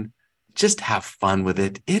playing, just have fun with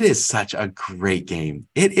it. It is such a great game.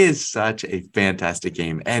 It is such a fantastic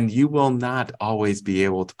game, and you will not always be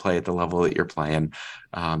able to play at the level that you're playing.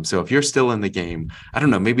 So if you're still in the game, I don't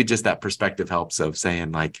know, maybe just that perspective helps of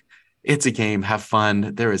saying like, it's a game, have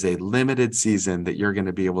fun. There is a limited season that you're going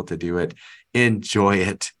to be able to do it. Enjoy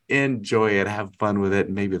it, have fun with it.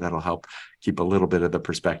 And maybe that'll help keep a little bit of the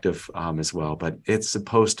perspective as well. But it's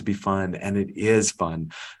supposed to be fun, and it is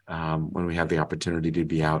fun when we have the opportunity to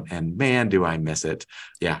be out. And man, do I miss it.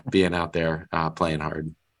 Yeah, being out there playing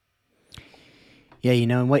hard. Yeah,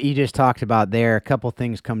 and what you just talked about there, a couple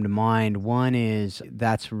things come to mind. One is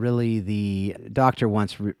that's really the doctor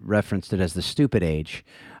once referenced it as the stupid age,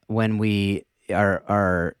 when we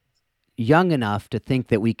are young enough to think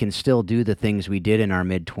that we can still do the things we did in our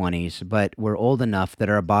mid 20s, but we're old enough that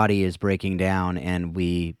our body is breaking down and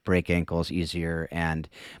we break ankles easier. And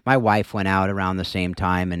my wife went out around the same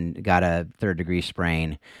time and got a third-degree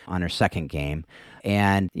sprain on her second game.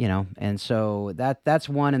 And, and so that's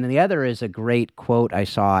one. And then the other is a great quote I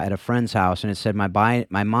saw at a friend's house, and it said, my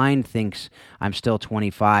mind thinks I'm still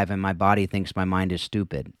 25 and my body thinks my mind is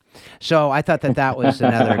stupid. So I thought that was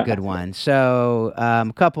another good one. So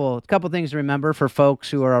couple things to remember for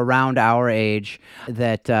folks who are around our age,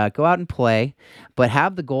 that go out and play, but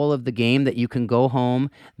have the goal of the game that you can go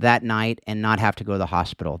home that night and not have to go to the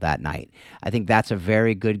hospital that night. I think that's a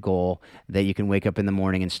very good goal, that you can wake up in the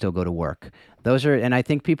morning and still go to work. And I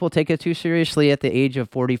think people take it too seriously at the age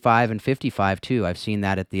of 45 and 55 too. I've seen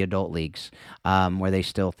that at the adult leagues, where they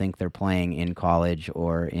still think they're playing in college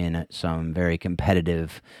or in some very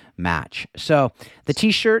competitive match. So the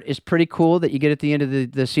t-shirt is pretty cool that you get at the end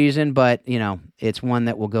of the season, but it's one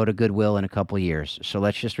that will go to Goodwill in a couple years. So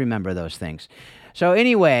let's just remember those things. So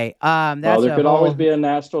anyway, there could always be a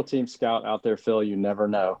national team scout out there, Phil. You never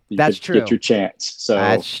know. That's true. Get your chance. So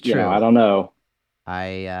that's true. I don't know.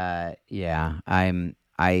 I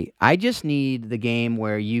just need the game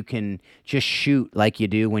where you can just shoot like you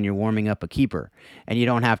do when you're warming up a keeper, and you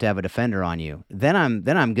don't have to have a defender on you. Then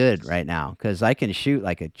I'm good right now, because I can shoot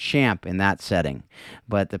like a champ in that setting.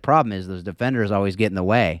 But the problem is those defenders always get in the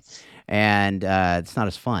way, and it's not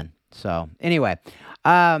as fun. So anyway,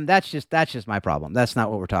 that's just my problem. That's not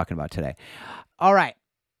what we're talking about today. All right,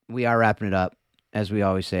 we are wrapping it up, as we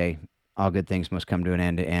always say. All good things must come to an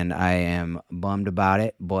end, and I am bummed about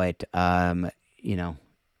it, but we'll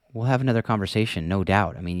have another conversation, no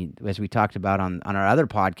doubt. I mean, as we talked about on our other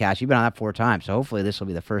podcast, you've been on that 4 times, so hopefully this will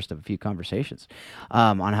be the first of a few conversations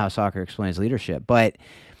on how soccer explains leadership. But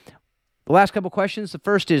the last couple questions, the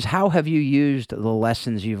first is, how have you used the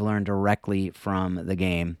lessons you've learned directly from the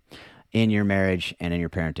game in your marriage and in your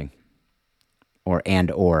parenting, or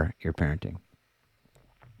your parenting?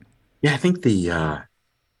 Yeah, I think the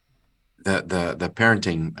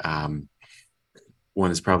parenting one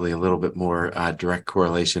is probably a little bit more direct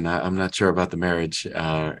correlation. I'm not sure about the marriage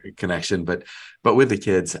connection, but with the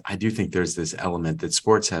kids, I do think there's this element that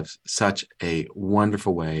sports have such a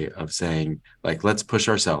wonderful way of saying, like, let's push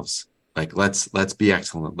ourselves. Like, let's be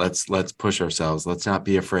excellent. Let's push ourselves. Let's not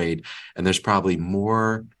be afraid. And there's probably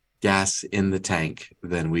more gas in the tank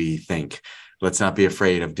than we think. Let's not be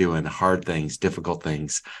afraid of doing hard things, difficult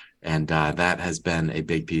things. And that has been a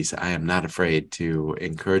big piece. I am not afraid to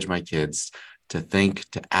encourage my kids to think,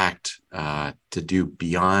 to act, to do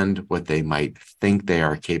beyond what they might think they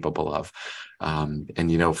are capable of. And,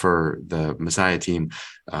 for the Messiah team,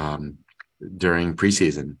 during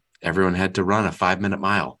preseason, everyone had to run a 5-minute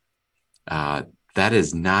mile. That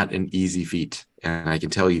is not an easy feat. And I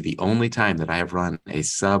can tell you, the only time that I have run a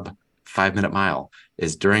sub 5-minute mile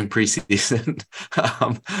is during preseason,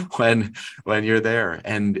 when you're there,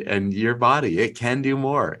 and your body, it can do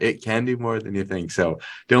more. It can do more than you think. So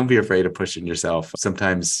don't be afraid of pushing yourself.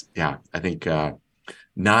 Sometimes, I think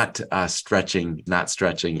not stretching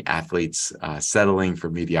athletes, settling for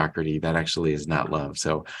mediocrity, that actually is not love.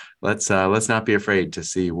 So let's not be afraid to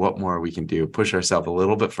see what more we can do, push ourselves a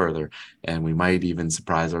little bit further, and we might even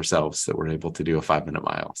surprise ourselves that we're able to do a 5-minute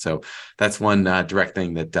mile. So that's one direct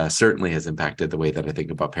thing that certainly has impacted the way that I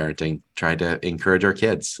think about parenting. Try to encourage our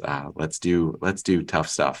kids. Let's do tough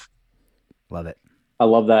stuff. Love it. I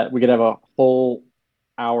love that. We could have a whole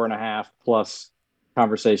hour and a half plus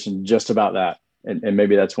conversation just about that. And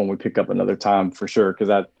maybe that's when we pick up another time for sure, because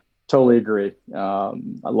I totally agree. I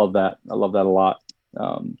love that. I love that a lot.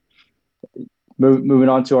 Moving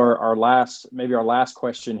on to our last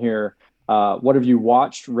question here. What have you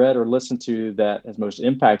watched, read, or listened to that has most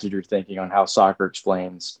impacted your thinking on how soccer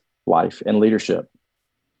explains life and leadership?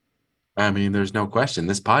 I mean, there's no question.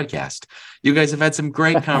 This podcast, you guys have had some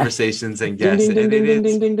great conversations and guests, and it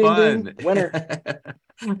is fun. Winner.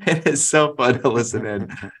 It is so fun to listen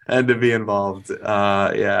in and to be involved.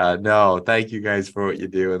 Thank you guys for what you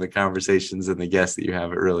do, and the conversations and the guests that you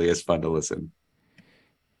have. It really is fun to listen.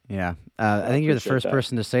 Yeah, I think you're the first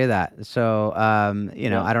person to say that. So, I don't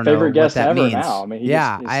know favorite guest what that ever means. Now, I mean, his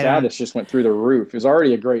status just went through the roof. It was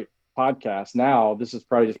already a great podcast. Now this is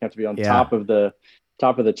probably just going to be on top of the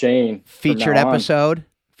chain. Featured episode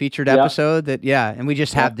that, and we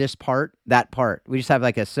just have that part. We just have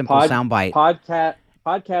like a simple soundbite.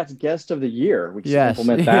 Podcast guest of the year. We can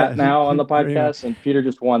implement that now on the podcast. And Peter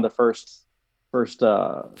just won the first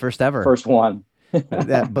ever. First one.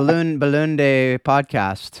 that balloon day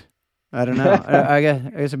podcast. I don't know. I guess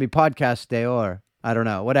it'd be podcast day or I don't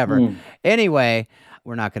know. Whatever. Anyway,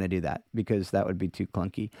 we're not going to do that because that would be too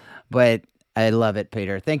clunky. But I love it,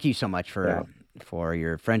 Peter. Thank you so much for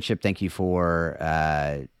your friendship. Thank you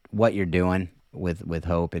for what you're doing with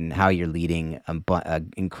Hope and how you're leading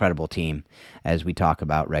an incredible team, as we talk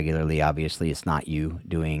about regularly. Obviously, it's not you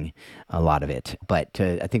doing a lot of it, but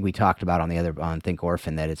I think we talked about on Think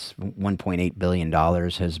Orphan that it's $1.8 billion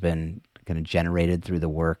has been kind of generated through the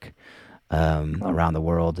work around the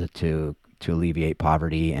world to alleviate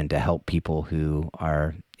poverty and to help people who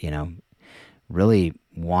are, really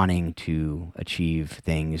wanting to achieve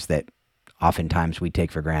things that oftentimes we take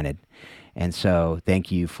for granted. And so thank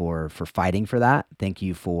you for fighting for that. Thank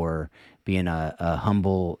you for being a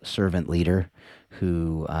humble servant leader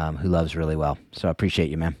who loves really well. So I appreciate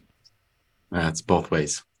you, man. It's both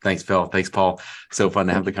ways. Thanks, Phil. Thanks, Paul. So fun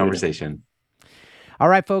to have the conversation. All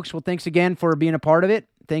right, folks. Well, thanks again for being a part of it.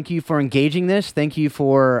 Thank you for engaging this. Thank you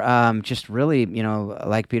for just really,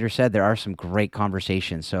 like Peter said, there are some great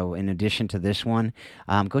conversations. So in addition to this one,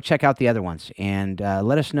 go check out the other ones and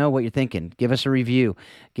let us know what you're thinking. Give us a review.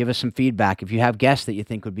 Give us some feedback. If you have guests that you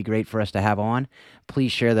think would be great for us to have on,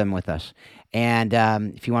 please share them with us. And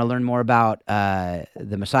if you want to learn more about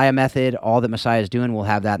the Messiah Method, all that Messiah is doing, we'll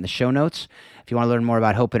have that in the show notes. If you want to learn more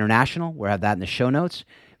about Hope International, we'll have that in the show notes.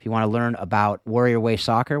 If you want to learn about Warrior Way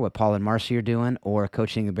Soccer, what Paul and Marcy are doing, or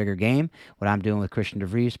Coaching a Bigger Game, what I'm doing with Christian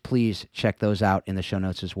DeVries, please check those out in the show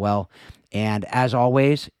notes as well. And as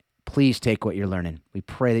always, please take what you're learning. We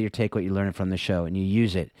pray that you take what you're learning from the show and you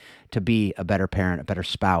use it to be a better parent, a better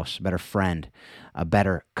spouse, a better friend, a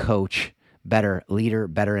better coach, better leader,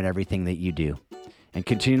 better in everything that you do. And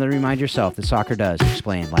continually remind yourself that soccer does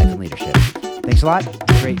explain life and leadership. Thanks a lot.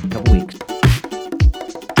 Great couple weeks.